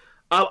 Like,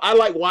 I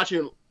like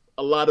watching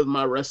a lot of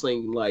my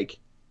wrestling like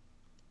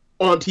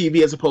on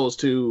TV as opposed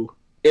to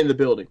in the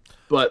building.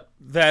 But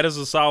that is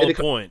a solid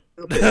point.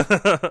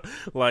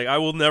 Like, I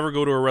will never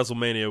go to a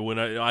WrestleMania when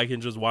I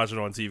can just watch it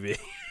on TV.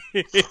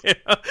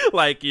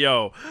 Like,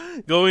 yo,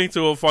 going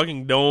to a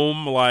fucking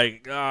dome,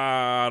 like,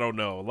 I don't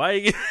know.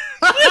 Like,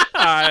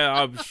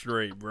 I'm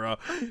straight, bro.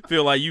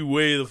 Feel like you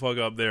way the fuck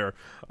up there.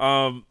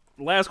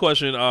 Last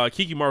question.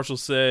 Kiki Marshall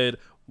said,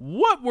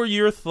 what were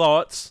your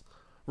thoughts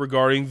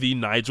regarding the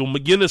Nigel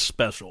McGuinness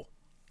special?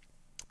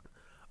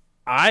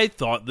 I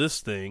thought this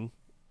thing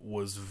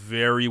was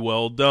very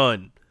well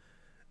done.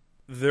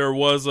 There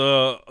was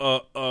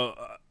a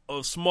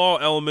small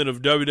element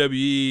of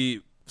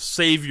WWE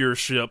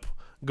saviorship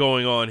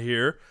going on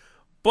here,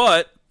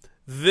 but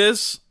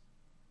this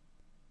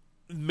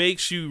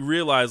makes you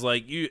realize,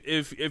 like,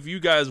 if you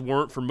guys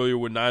weren't familiar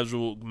with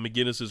Nigel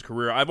McGuinness's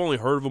career, I've only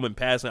heard of him in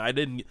passing. I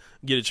didn't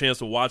get a chance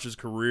to watch his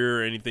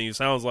career or anything. It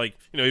sounds like,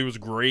 he was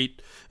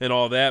great and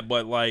all that,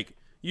 but like,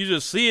 you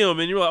just see him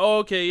and you're like, oh,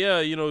 okay,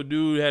 yeah,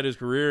 dude had his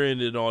career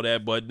ended and all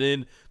that. But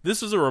then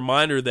this is a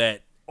reminder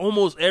that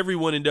almost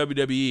everyone in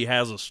WWE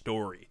has a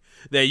story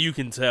that you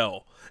can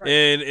tell. Right.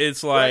 And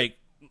it's like,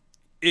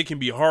 it can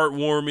be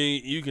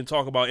heartwarming. You can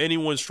talk about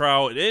anyone's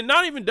trial, and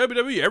not even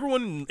WWE.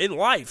 Everyone in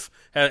life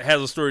has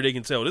a story they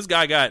can tell. This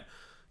guy got,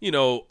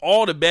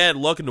 all the bad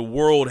luck in the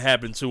world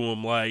happened to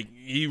him. Like,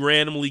 he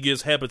randomly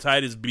gets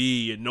hepatitis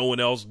B and no one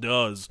else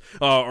does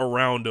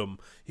around him.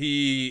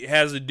 He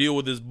has to deal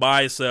with his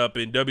bicep,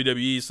 and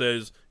WWE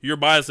says, your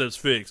bicep's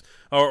fixed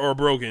or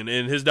broken.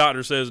 And his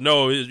doctor says,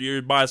 no,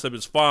 your bicep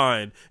is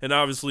fine. And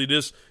obviously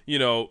this,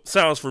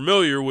 sounds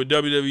familiar with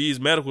WWE's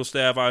medical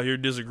staff out here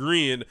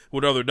disagreeing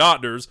with other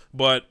doctors,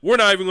 but we're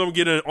not even going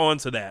to get on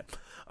to that.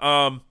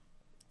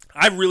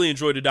 I really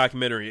enjoyed the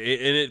documentary,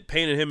 and it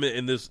painted him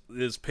in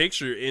this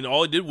picture, and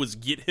all it did was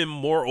get him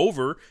more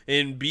over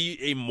and be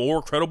a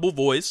more credible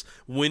voice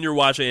when you're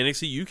watching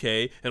NXT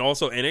UK and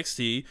also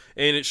NXT,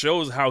 and it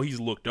shows how he's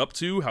looked up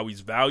to, how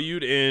he's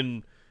valued,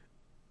 and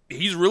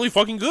he's really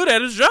fucking good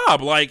at his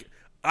job. Like,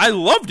 I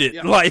loved it.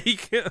 Yeah.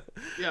 Like,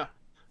 yeah,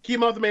 keep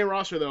him off the main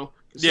roster though.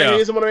 Yeah,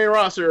 he's on the main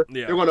roster.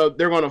 Yeah.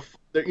 They're gonna,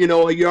 you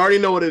know, you already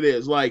know what it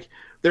is. Like,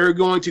 they're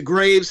going to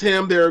Graves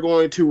him. They're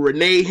going to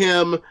Renee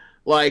him.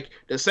 Like,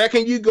 the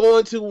second you go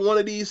into one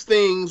of these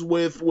things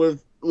with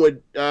Vince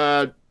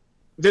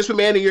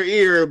McMahon in your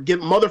ear,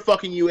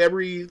 motherfucking you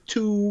every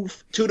 2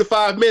 to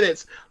 5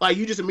 minutes, like,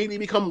 you just immediately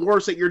become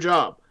worse at your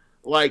job.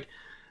 Like,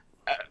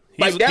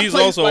 he's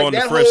also on the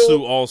Fresh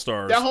Suit All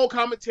Stars. That whole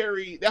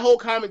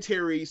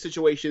commentary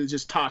situation is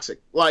just toxic.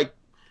 Like,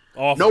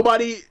 awful.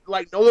 Nobody,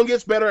 like, no one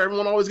gets better.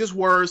 Everyone always gets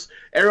worse.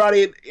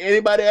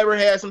 Anybody ever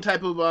had some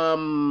type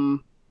of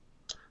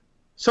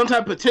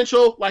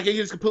potential, like, it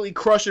gets completely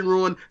crushed and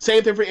ruined.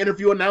 Same thing for the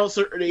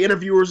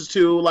interviewers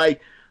too. Like,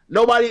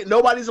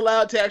 nobody's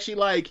allowed to actually,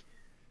 like,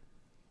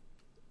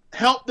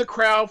 help the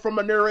crowd from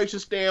a narration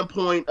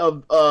standpoint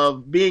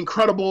of being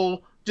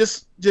credible.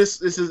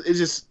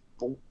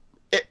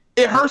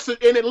 It hurts, and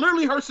it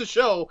literally hurts the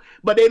show.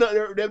 But they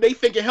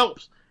think it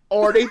helps,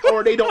 or they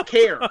don't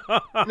care.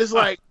 And it's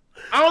like,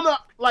 I don't know.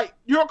 Like,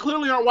 you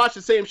clearly aren't watching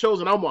the same shows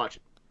that I'm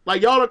watching.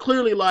 Like, y'all are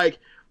clearly like,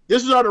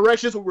 this is our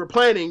direction, this is what we're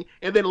planning,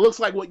 and then it looks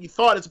like what you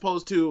thought, as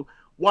opposed to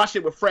watch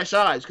it with fresh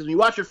eyes. Because when you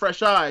watch it with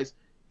fresh eyes,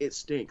 it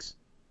stinks.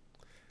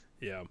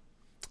 Yeah.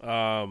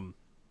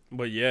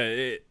 But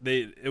yeah,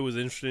 it was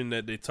interesting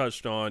that they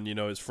touched on, you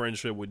know, his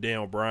friendship with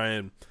Daniel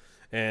Bryan,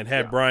 and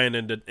had Bryan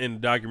in the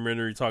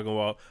documentary talking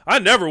about, I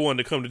never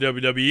wanted to come to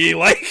WWE.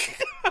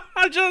 Like,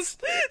 I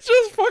just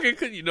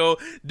fucking, you know,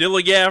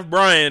 Dilligaff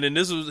Bryan, and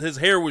his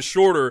hair was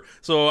shorter,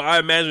 so I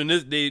imagine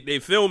they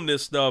filmed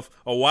this stuff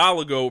a while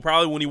ago,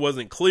 probably when he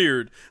wasn't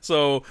cleared.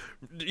 So,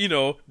 you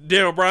know,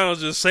 Daniel Bryan will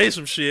just say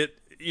some shit,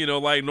 you know,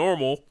 like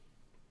normal.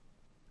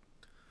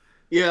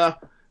 Yeah,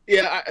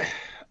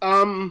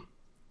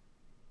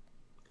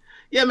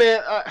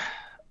 man.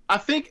 I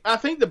think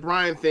the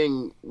Bryan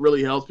thing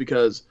really helps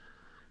because,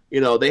 you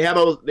know,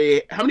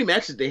 how many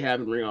matches did they have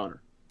in Ring of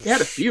Honor? They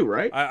had a few,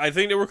 right? I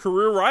think they were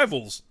career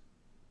rivals.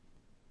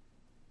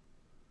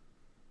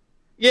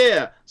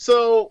 Yeah.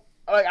 So,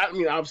 I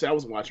mean, obviously, I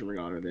wasn't watching Ring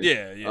of Honor then.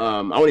 Yeah.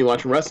 I wasn't even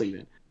watching wrestling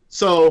then.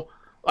 So,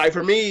 like,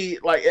 for me,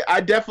 like,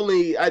 I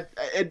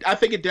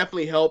think it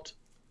definitely helped.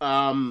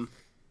 I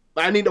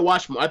need to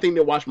watch. I think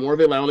to watch more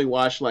of it. I only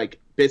watched like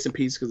bits and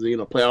pieces because, you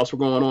know, playoffs were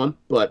going on.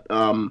 But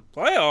playoffs.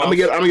 I'm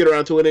gonna get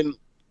around to it. And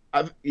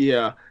I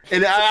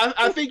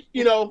think,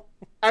 you know,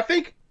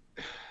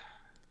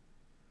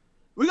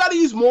 we got to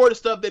use more of the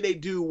stuff that they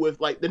do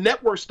with, like, the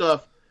network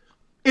stuff.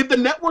 If the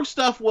network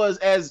stuff was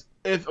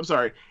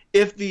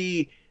if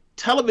the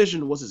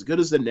television was as good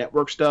as the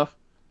network stuff,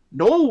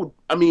 there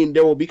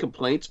will be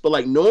complaints, but,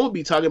 like, no one would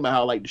be talking about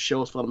how, like, the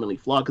show is fundamentally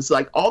flawed, because,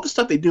 like, all the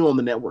stuff they do on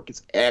the network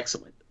is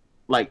excellent.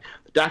 Like,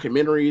 the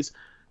documentaries,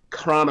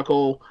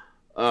 Chronicle,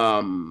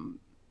 the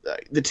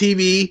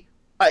TV,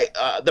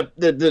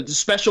 the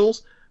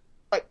specials,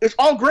 like, it's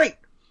all great.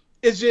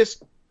 It's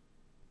just,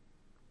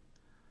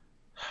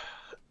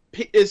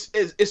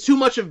 it's too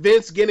much of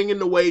Vince getting in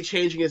the way,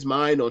 changing his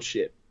mind on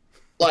shit.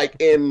 Like,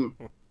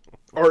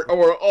 or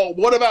oh,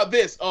 what about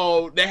this?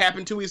 Oh, that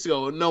happened 2 weeks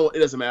ago. No, it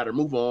doesn't matter.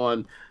 Move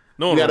on.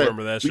 No one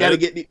remember that shit.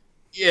 We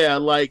gotta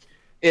like,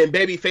 and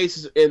baby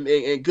faces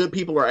and good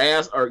people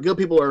are good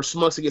people are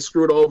smucks to get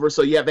screwed over.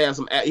 So you have to have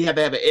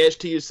an edge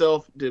to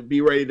yourself to be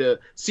ready to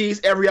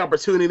seize every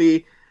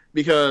opportunity,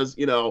 because,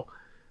 you know,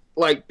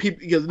 like,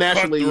 people, because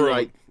naturally, cutthroat.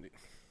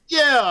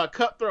 like,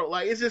 cutthroat.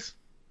 Like, it's just,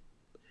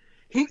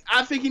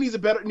 I think he needs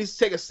to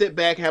take a sit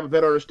back and have a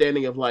better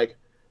understanding of, like,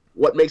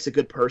 what makes a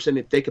good person,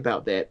 and think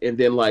about that. And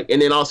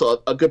then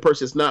also a good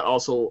person is not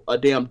also a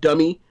damn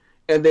dummy.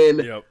 And then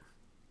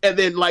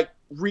like,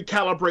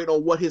 recalibrate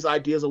on what his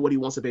ideas of what he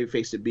wants a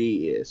babyface to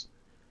be is.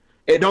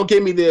 And don't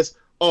give me this,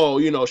 oh,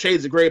 you know,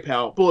 shades of gray,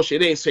 pal.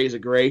 Bullshit. It ain't shades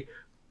of gray.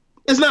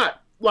 It's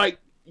not. Like,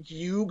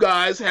 you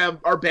guys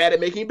are bad at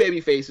making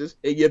baby faces,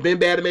 and you've been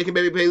bad at making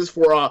baby faces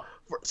for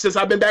since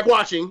I've been back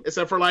watching,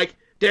 except for, like,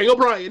 Daniel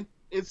Bryan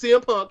and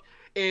CM Punk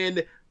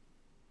and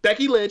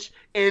Becky Lynch,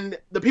 and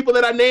the people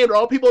that I named are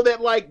all people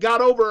that, like,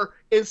 got over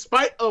in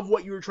spite of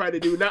what you were trying to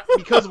do, not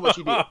because of what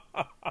you did.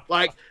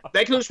 Like,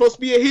 Becky Lynch was supposed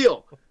to be a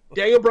heel.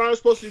 Daniel Bryan was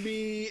supposed to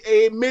be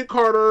a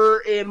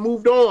mid-carder and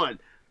moved on.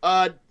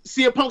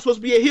 CM Punk's supposed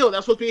to be a heel.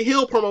 That's supposed to be a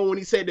heel promo when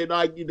he said that,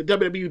 like, the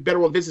WWE is better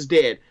when Vince is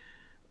dead.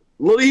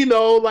 Little you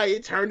know, like,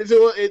 it turned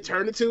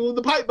into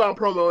the pipe bomb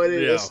promo, and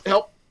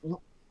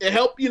it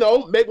helped, you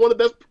know, make one of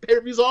the best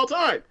pay-per-views of all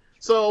time.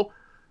 So,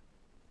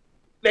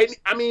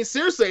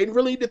 seriously, they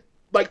really need to,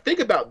 like,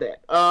 think about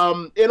that.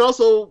 And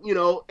also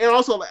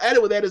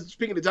added with that is,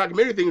 speaking of the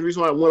documentary thing, the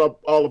reason why I went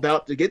all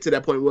about to get to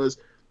that point was,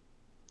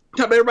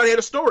 everybody had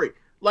a story.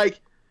 Like,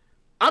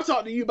 I've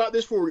talked to you about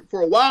this for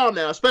a while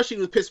now, especially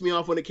it was pissed me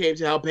off when it came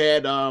to how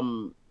bad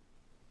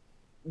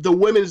the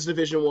women's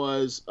division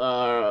was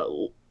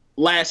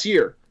last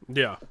year.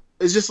 Yeah.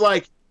 It's just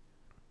like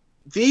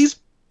these,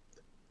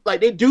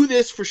 like they do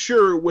this for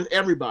sure with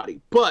everybody,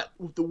 but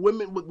with the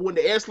women, when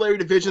the ancillary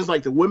divisions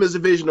like the women's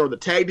division or the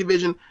tag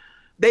division,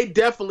 they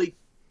definitely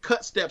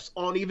cut steps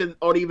on even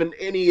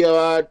any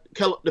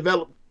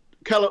character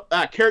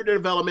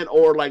development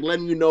or like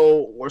letting you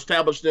know or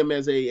establish them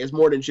as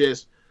more than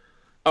just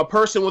a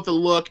person with a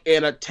look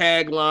and a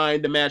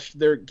tagline to match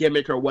their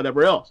gimmick or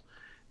whatever else.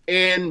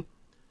 And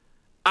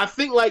I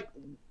think like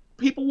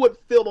people would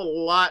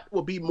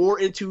be more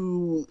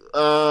into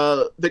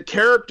the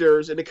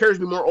characters, and the characters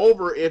would be more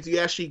over if you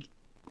actually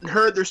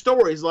heard their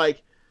stories.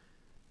 Like,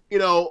 we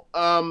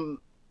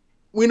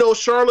know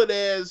Charlotte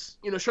as,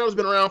 Charlotte's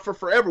been around for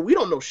forever. We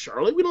don't know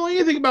Charlotte. We don't know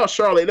anything about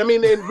Charlotte. I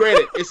mean, and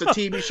granted, it's a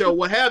TV show,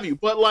 what have you,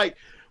 but like,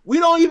 we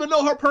don't even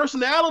know her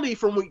personality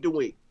from week to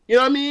week. You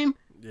know what I mean?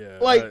 Yeah.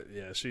 Like,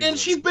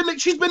 she's been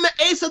the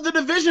ace of the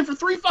division for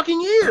 3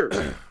 fucking years.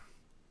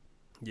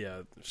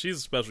 Yeah, she's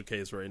a special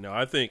case right now.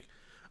 I think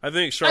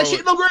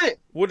Charlotte.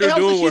 What they're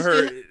doing with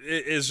her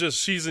is just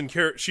she's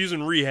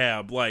in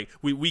rehab. Like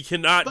we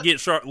cannot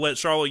let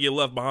Charlotte get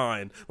left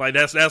behind. Like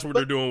that's what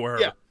they're doing with her.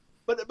 Yeah,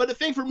 but the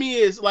thing for me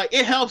is like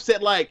it helps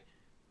that like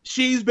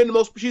she's been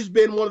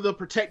one of the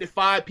protected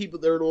 5 people.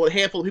 There are a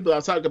handful of people I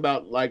was talking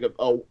about like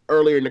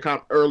earlier in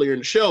the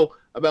show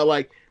about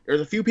like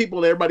there's a few people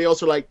and everybody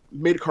else are like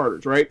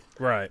mid-carders, right?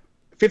 Right.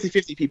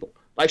 50-50 people.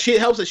 Like it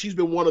helps that she's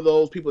been one of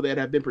those people that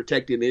have been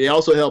protected, and it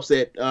also helps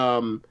that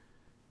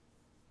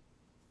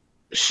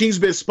she's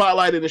been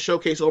spotlighted in the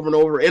showcase over and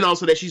over, and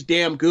also that she's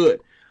damn good.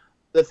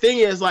 The thing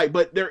is, like,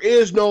 but there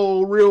is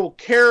no real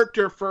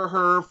character for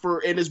her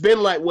and it's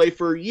been that way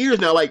for years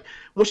now. Like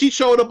when she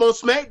showed up on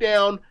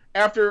SmackDown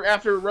after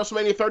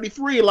WrestleMania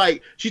 33,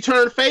 like she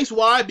turned face.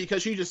 Why?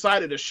 Because she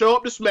decided to show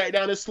up to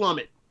SmackDown and slum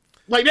it.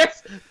 Like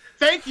that's.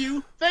 Thank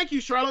you,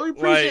 Charlotte. We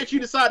appreciate you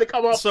deciding to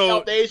come off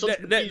the stage.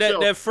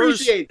 That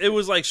first, it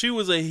was like she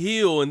was a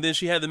heel, and then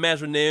she had the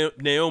match with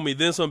Naomi.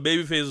 Then some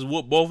babyfaces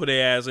whooped both of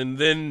their ass, and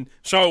then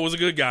Charlotte was a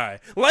good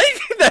guy. Like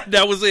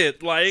that was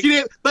it. Like she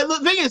didn't. But the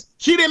thing is,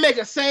 she didn't make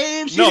a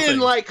save. She didn't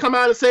like come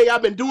out and say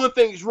I've been doing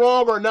things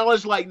wrong or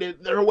acknowledge like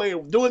her way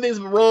of doing things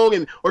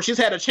wrong, or she's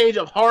had a change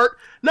of heart.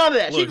 None of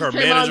that. Look, her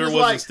manager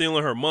wasn't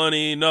stealing her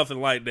money. Nothing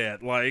like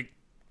that. Like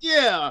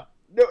yeah.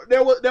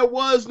 There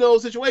was no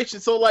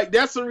situation, so like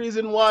that's the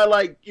reason why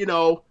like you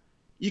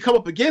come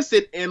up against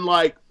it, and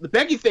like the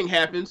Becky thing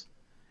happens,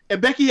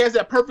 and Becky has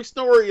that perfect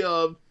story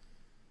of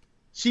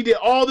she did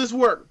all this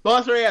work,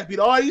 bust her ass, beat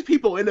all these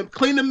people, and then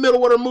clean the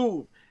middle with her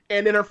move,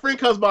 and then her friend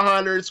comes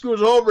behind her and screws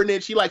her over, and then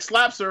she like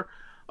slaps her.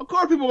 Of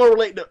course, people want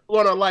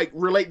to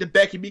relate to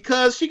Becky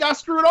because she got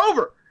screwed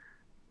over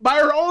by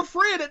her own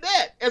friend at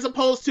that, as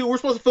opposed to we're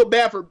supposed to feel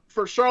bad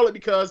for Charlotte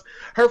because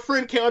her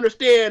friend can't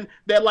understand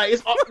that like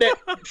it's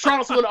that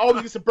Charlotte's gonna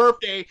always gets a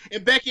birthday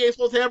and Becky ain't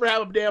supposed to ever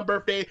have a damn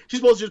birthday.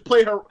 She's supposed to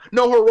just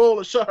know her role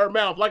and shut her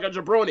mouth like a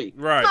jabroni.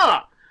 Right.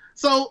 Nah.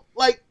 So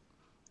like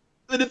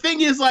the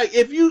thing is like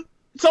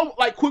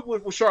quick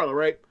with Charlotte,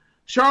 right?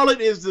 Charlotte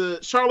is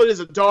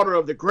a daughter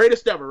of the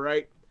greatest ever,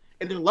 right?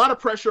 And there's a lot of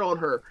pressure on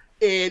her.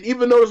 And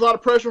even though there's a lot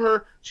of pressure on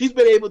her, she's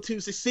been able to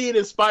succeed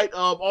in spite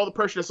of all the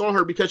pressure that's on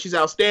her because she's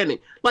outstanding.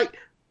 Like,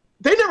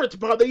 they never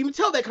bother even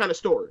tell that kind of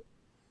story.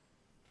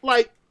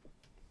 Like,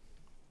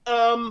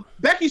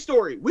 Becky's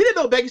story. We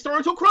didn't know Becky's story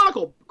until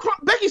Chronicle.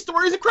 Becky's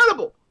story is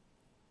incredible.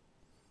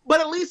 But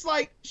at least,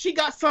 like, she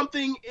got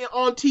something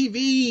on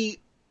TV,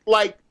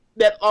 like,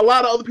 that a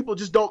lot of other people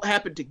just don't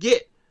happen to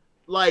get.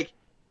 Like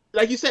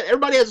you said,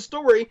 everybody has a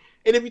story,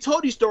 and if you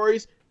told these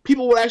stories,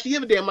 people would actually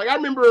give a damn. Like, I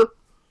remember...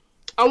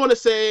 I want to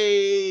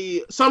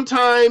say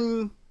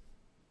sometime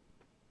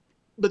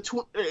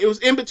it was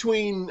in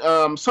between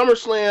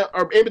SummerSlam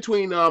or in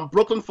between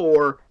Brooklyn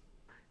 4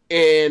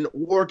 and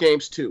War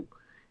Games 2,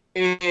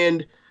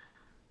 and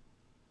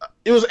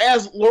it was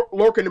as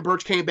Lorcan and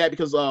Birch came back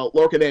because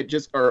Lorcan had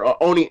just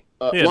Oni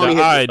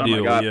had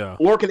deal, yeah.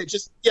 Lorcan had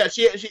just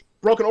she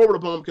broken over the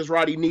bone because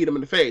Roddy kneed him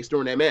in the face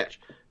during that match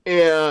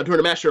and during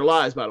the match of their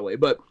lives, by the way.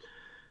 But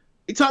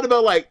he talked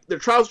about like their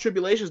trials and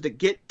tribulations to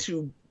get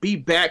to be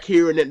back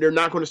here, and that they're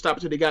not going to stop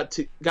until they got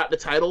the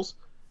titles.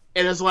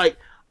 And it's like,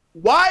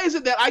 why is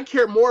it that I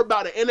care more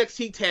about an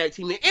NXT tag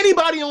team than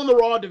anybody on the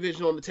Raw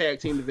division on the tag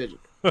team division?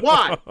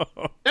 Why?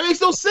 That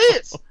makes no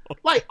sense.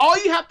 Like, all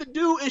you have to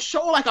do is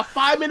show like a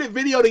 5-minute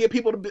video to get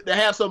people to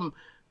have some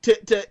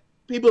to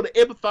people to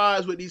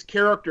empathize with these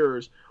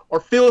characters or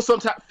feel some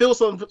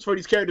for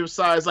these characters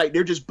besides like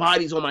they're just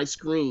bodies on my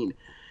screen,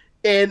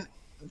 and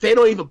they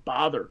don't even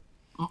bother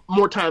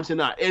more times than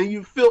not. And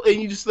you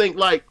just think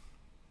like,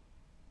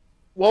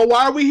 well,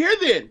 why are we here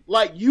then?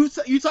 Like, you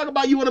talk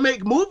about you want to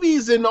make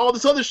movies and all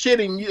this other shit,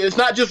 and it's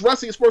not just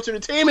wrestling and sports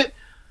entertainment.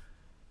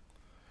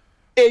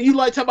 And you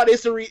like talk about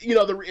this,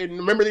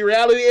 remember the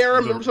reality era?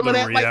 Remember some of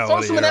that? Like,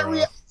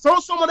 throw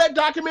some of that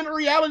documentary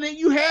reality that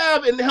you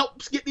have and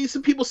help get these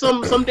people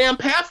some damn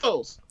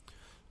pathos.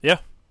 Yeah,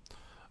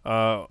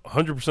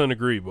 100%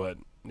 agree. But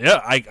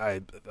yeah,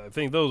 I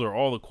think those are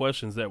all the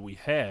questions that we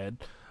had.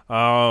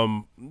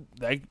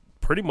 That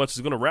pretty much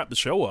is going to wrap the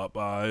show up,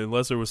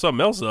 unless there was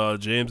something else,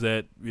 James,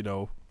 that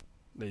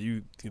that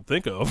you can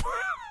think of.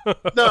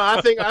 No,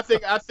 I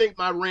think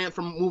my rant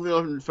from moving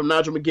on from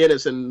Nigel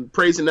McGuinness and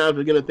praising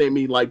Nigel McGuinness thing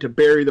me like to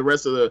bury the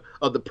rest of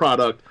the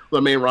product,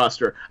 the main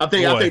roster. I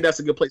think that's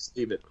a good place to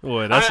leave it.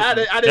 Boy,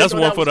 that's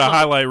one for the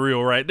highlight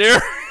reel right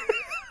there.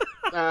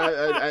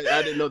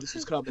 I didn't know this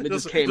was coming. It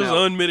just came out. Just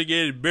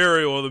unmitigated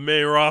burial of the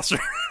main roster.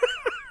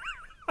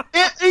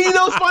 And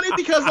it's funny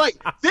because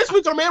this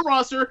week on the main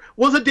roster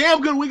was a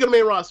damn good week on the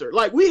main roster.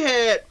 Like we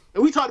had,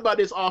 and we talked about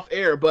this off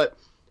air, but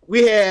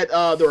we had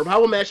the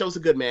revival match. That was a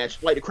good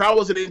match. Like the crowd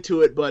wasn't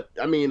into it, but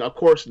I mean, of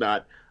course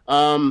not.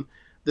 The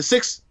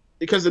six,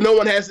 because no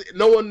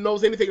one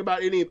knows anything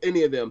about any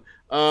of them.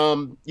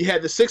 You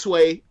had the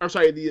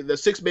the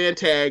 6-man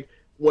tag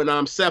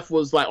when Seth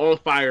was like on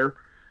fire.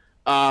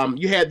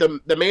 You had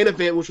the main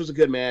event, which was a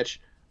good match.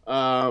 You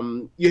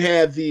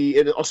had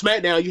on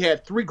SmackDown, you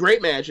had 3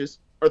 great matches,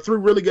 or 3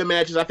 really good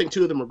matches. I think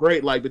 2 of them were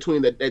great, like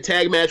between the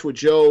tag match with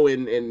Joe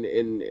and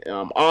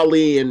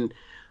Ali and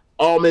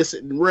Almas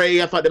and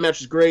Ray. I thought the match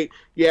was great.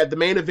 You had the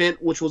main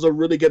event, which was a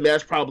really good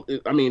match.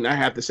 Probably, I mean, I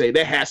have to say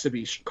that has to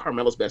be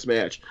Carmelo's best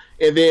match.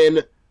 And then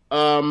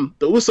the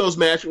Usos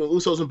match with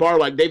Usos and Bar,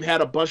 like they've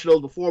had a bunch of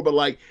those before, but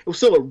like it was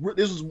still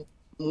this was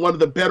one of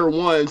the better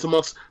ones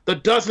amongst the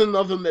dozen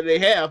of them that they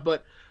have.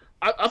 But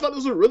I thought it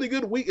was a really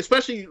good week,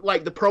 especially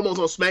like the promos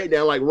on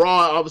SmackDown. Like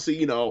Raw,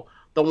 obviously, the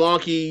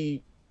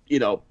wonky,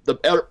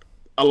 the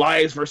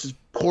Elias versus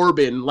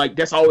Corbin, like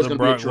that's always going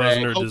to be a drag.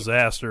 Lesnar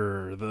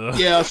disaster.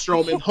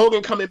 Strowman,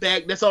 Hogan coming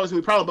back, that's always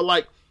going to be a problem. But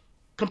like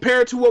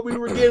compared to what we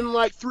were getting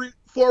like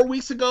 3-4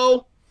 weeks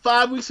ago,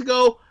 5 weeks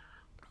ago,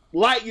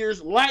 light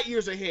years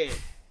ahead.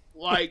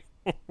 Like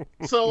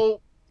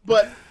so,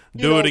 but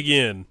do it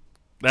again.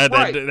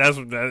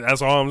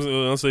 That's all I'm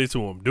gonna say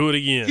to him. Do it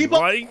again. Keep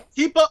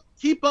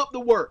up the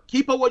work.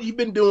 Keep up what you've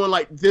been doing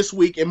like this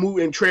week and move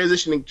and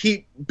transition and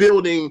keep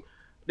building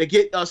to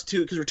get us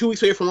to, because we're 2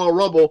 weeks away from Royal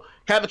Rumble.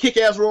 Have a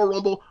kick-ass Royal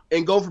Rumble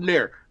and go from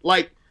there.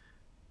 Like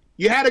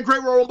you had a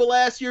great Royal Rumble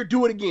last year.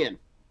 Do it again.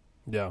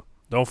 Yeah,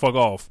 don't fuck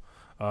off,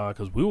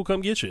 because we will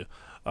come get you.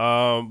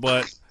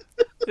 But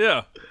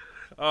yeah.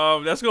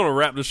 That's going to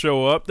wrap the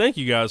show up. Thank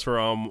you guys for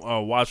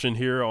watching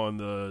here on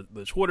the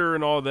Twitter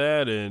and all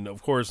that, and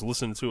of course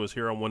listening to us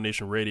here on One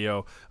Nation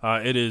Radio.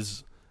 It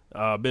has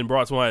been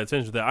brought to my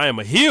attention that I am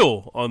a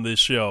heel on this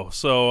show,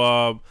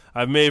 so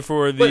I've made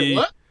for the. Wait,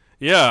 what?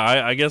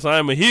 Yeah, I guess I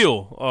am a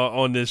heel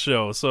on this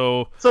show.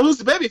 So who's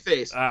the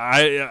babyface?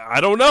 I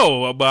don't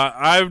know, but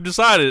I've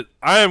decided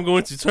I am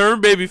going to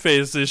turn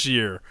babyface this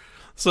year.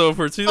 So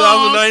for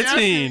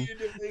 2019,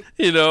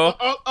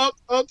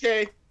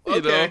 okay.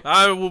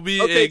 I will be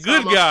a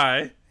good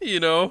guy,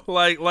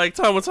 like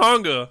Tama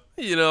Tonga,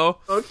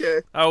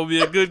 Okay. I will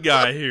be a good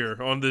guy here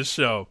on this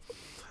show.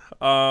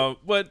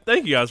 But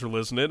thank you guys for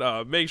listening.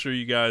 Make sure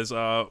you guys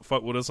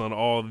fuck with us on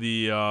all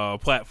the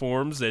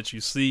platforms that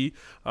you see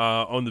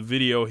on the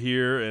video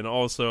here. And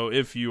also,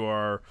 if you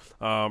are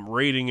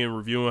rating and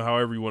reviewing,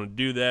 however you want to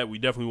do that, we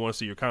definitely want to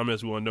see your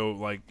comments. We want to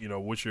know,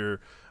 what you're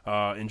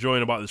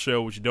enjoying about the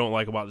show, what you don't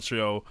like about the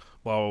show,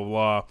 blah, blah,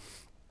 blah.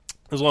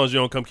 As long as you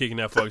don't come kicking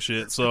that fuck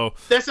shit. So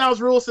that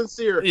sounds real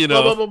sincere.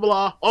 Blah blah blah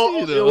blah.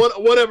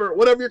 Whatever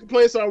your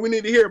complaints are, we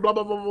need to hear. Blah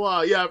blah blah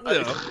blah. Yeah.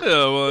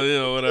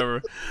 Well,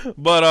 whatever.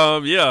 But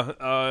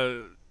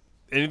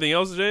anything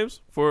else, James?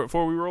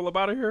 Before we roll up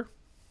out of here?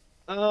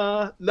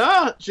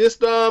 Nah.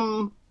 Just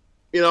more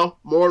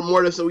than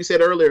what we said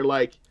earlier.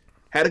 Like,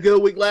 had a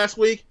good week last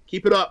week.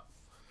 Keep it up.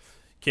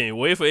 Can't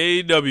wait for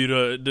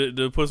AEW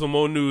to put some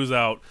more news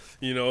out.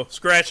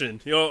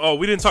 Scratching. We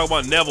didn't talk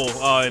about Neville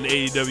in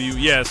AEW.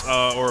 Yes,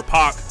 or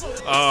Pac.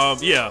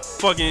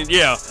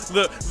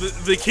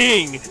 The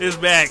King is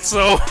back.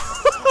 So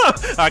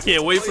I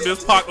can't wait for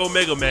this Pac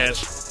Omega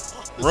match.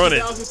 Run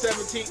it.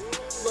 2017.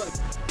 Look,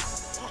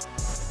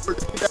 for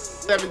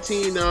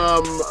 2017,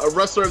 a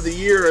wrestler of the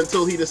year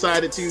until he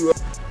decided to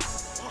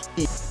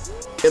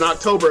in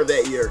October of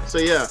that year. So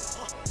yeah,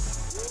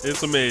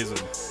 it's amazing.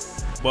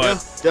 But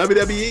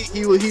WWE,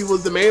 he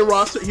was the main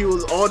roster. He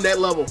was on that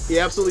level. He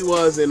absolutely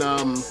was, and I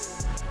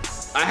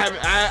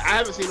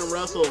haven't seen him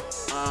wrestle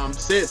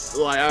since.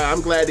 Like I'm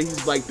glad that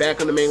he's like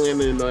back on the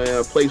mainland in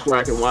a place where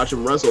I can watch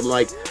him wrestle.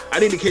 Like I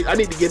need to get in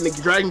the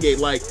Dragon Gate.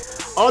 Like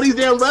all these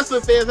damn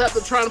wrestling fans have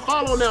to try and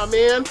follow now,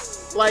 man.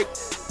 Like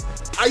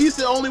I used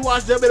to only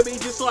watch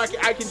WWE just so I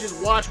can just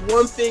watch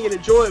one thing and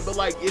enjoy it. But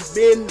like it's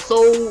been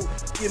so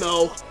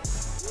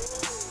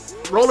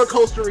roller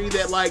coastery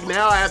that like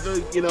now I have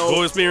to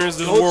go experience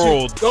this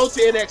world. Go to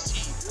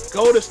NXT,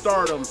 go to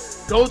Stardom,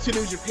 go to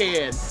New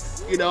Japan.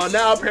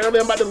 Now apparently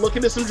I'm about to look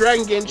into some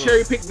Dragon Gate and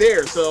cherry pick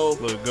there. So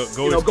go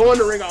in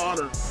the Ring of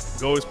Honor.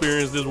 Go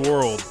experience this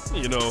world.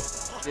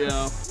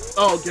 Yeah.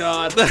 Oh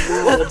God,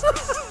 world.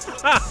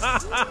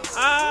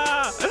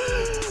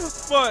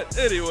 But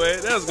anyway,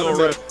 that's gonna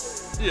wrap.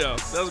 Yeah,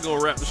 that's gonna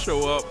wrap the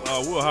show up.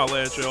 We'll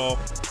holla at y'all.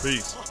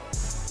 Peace.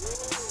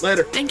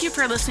 Later. Thank you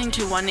for listening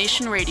to One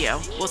Nation Radio.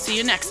 We'll see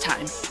you next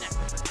time.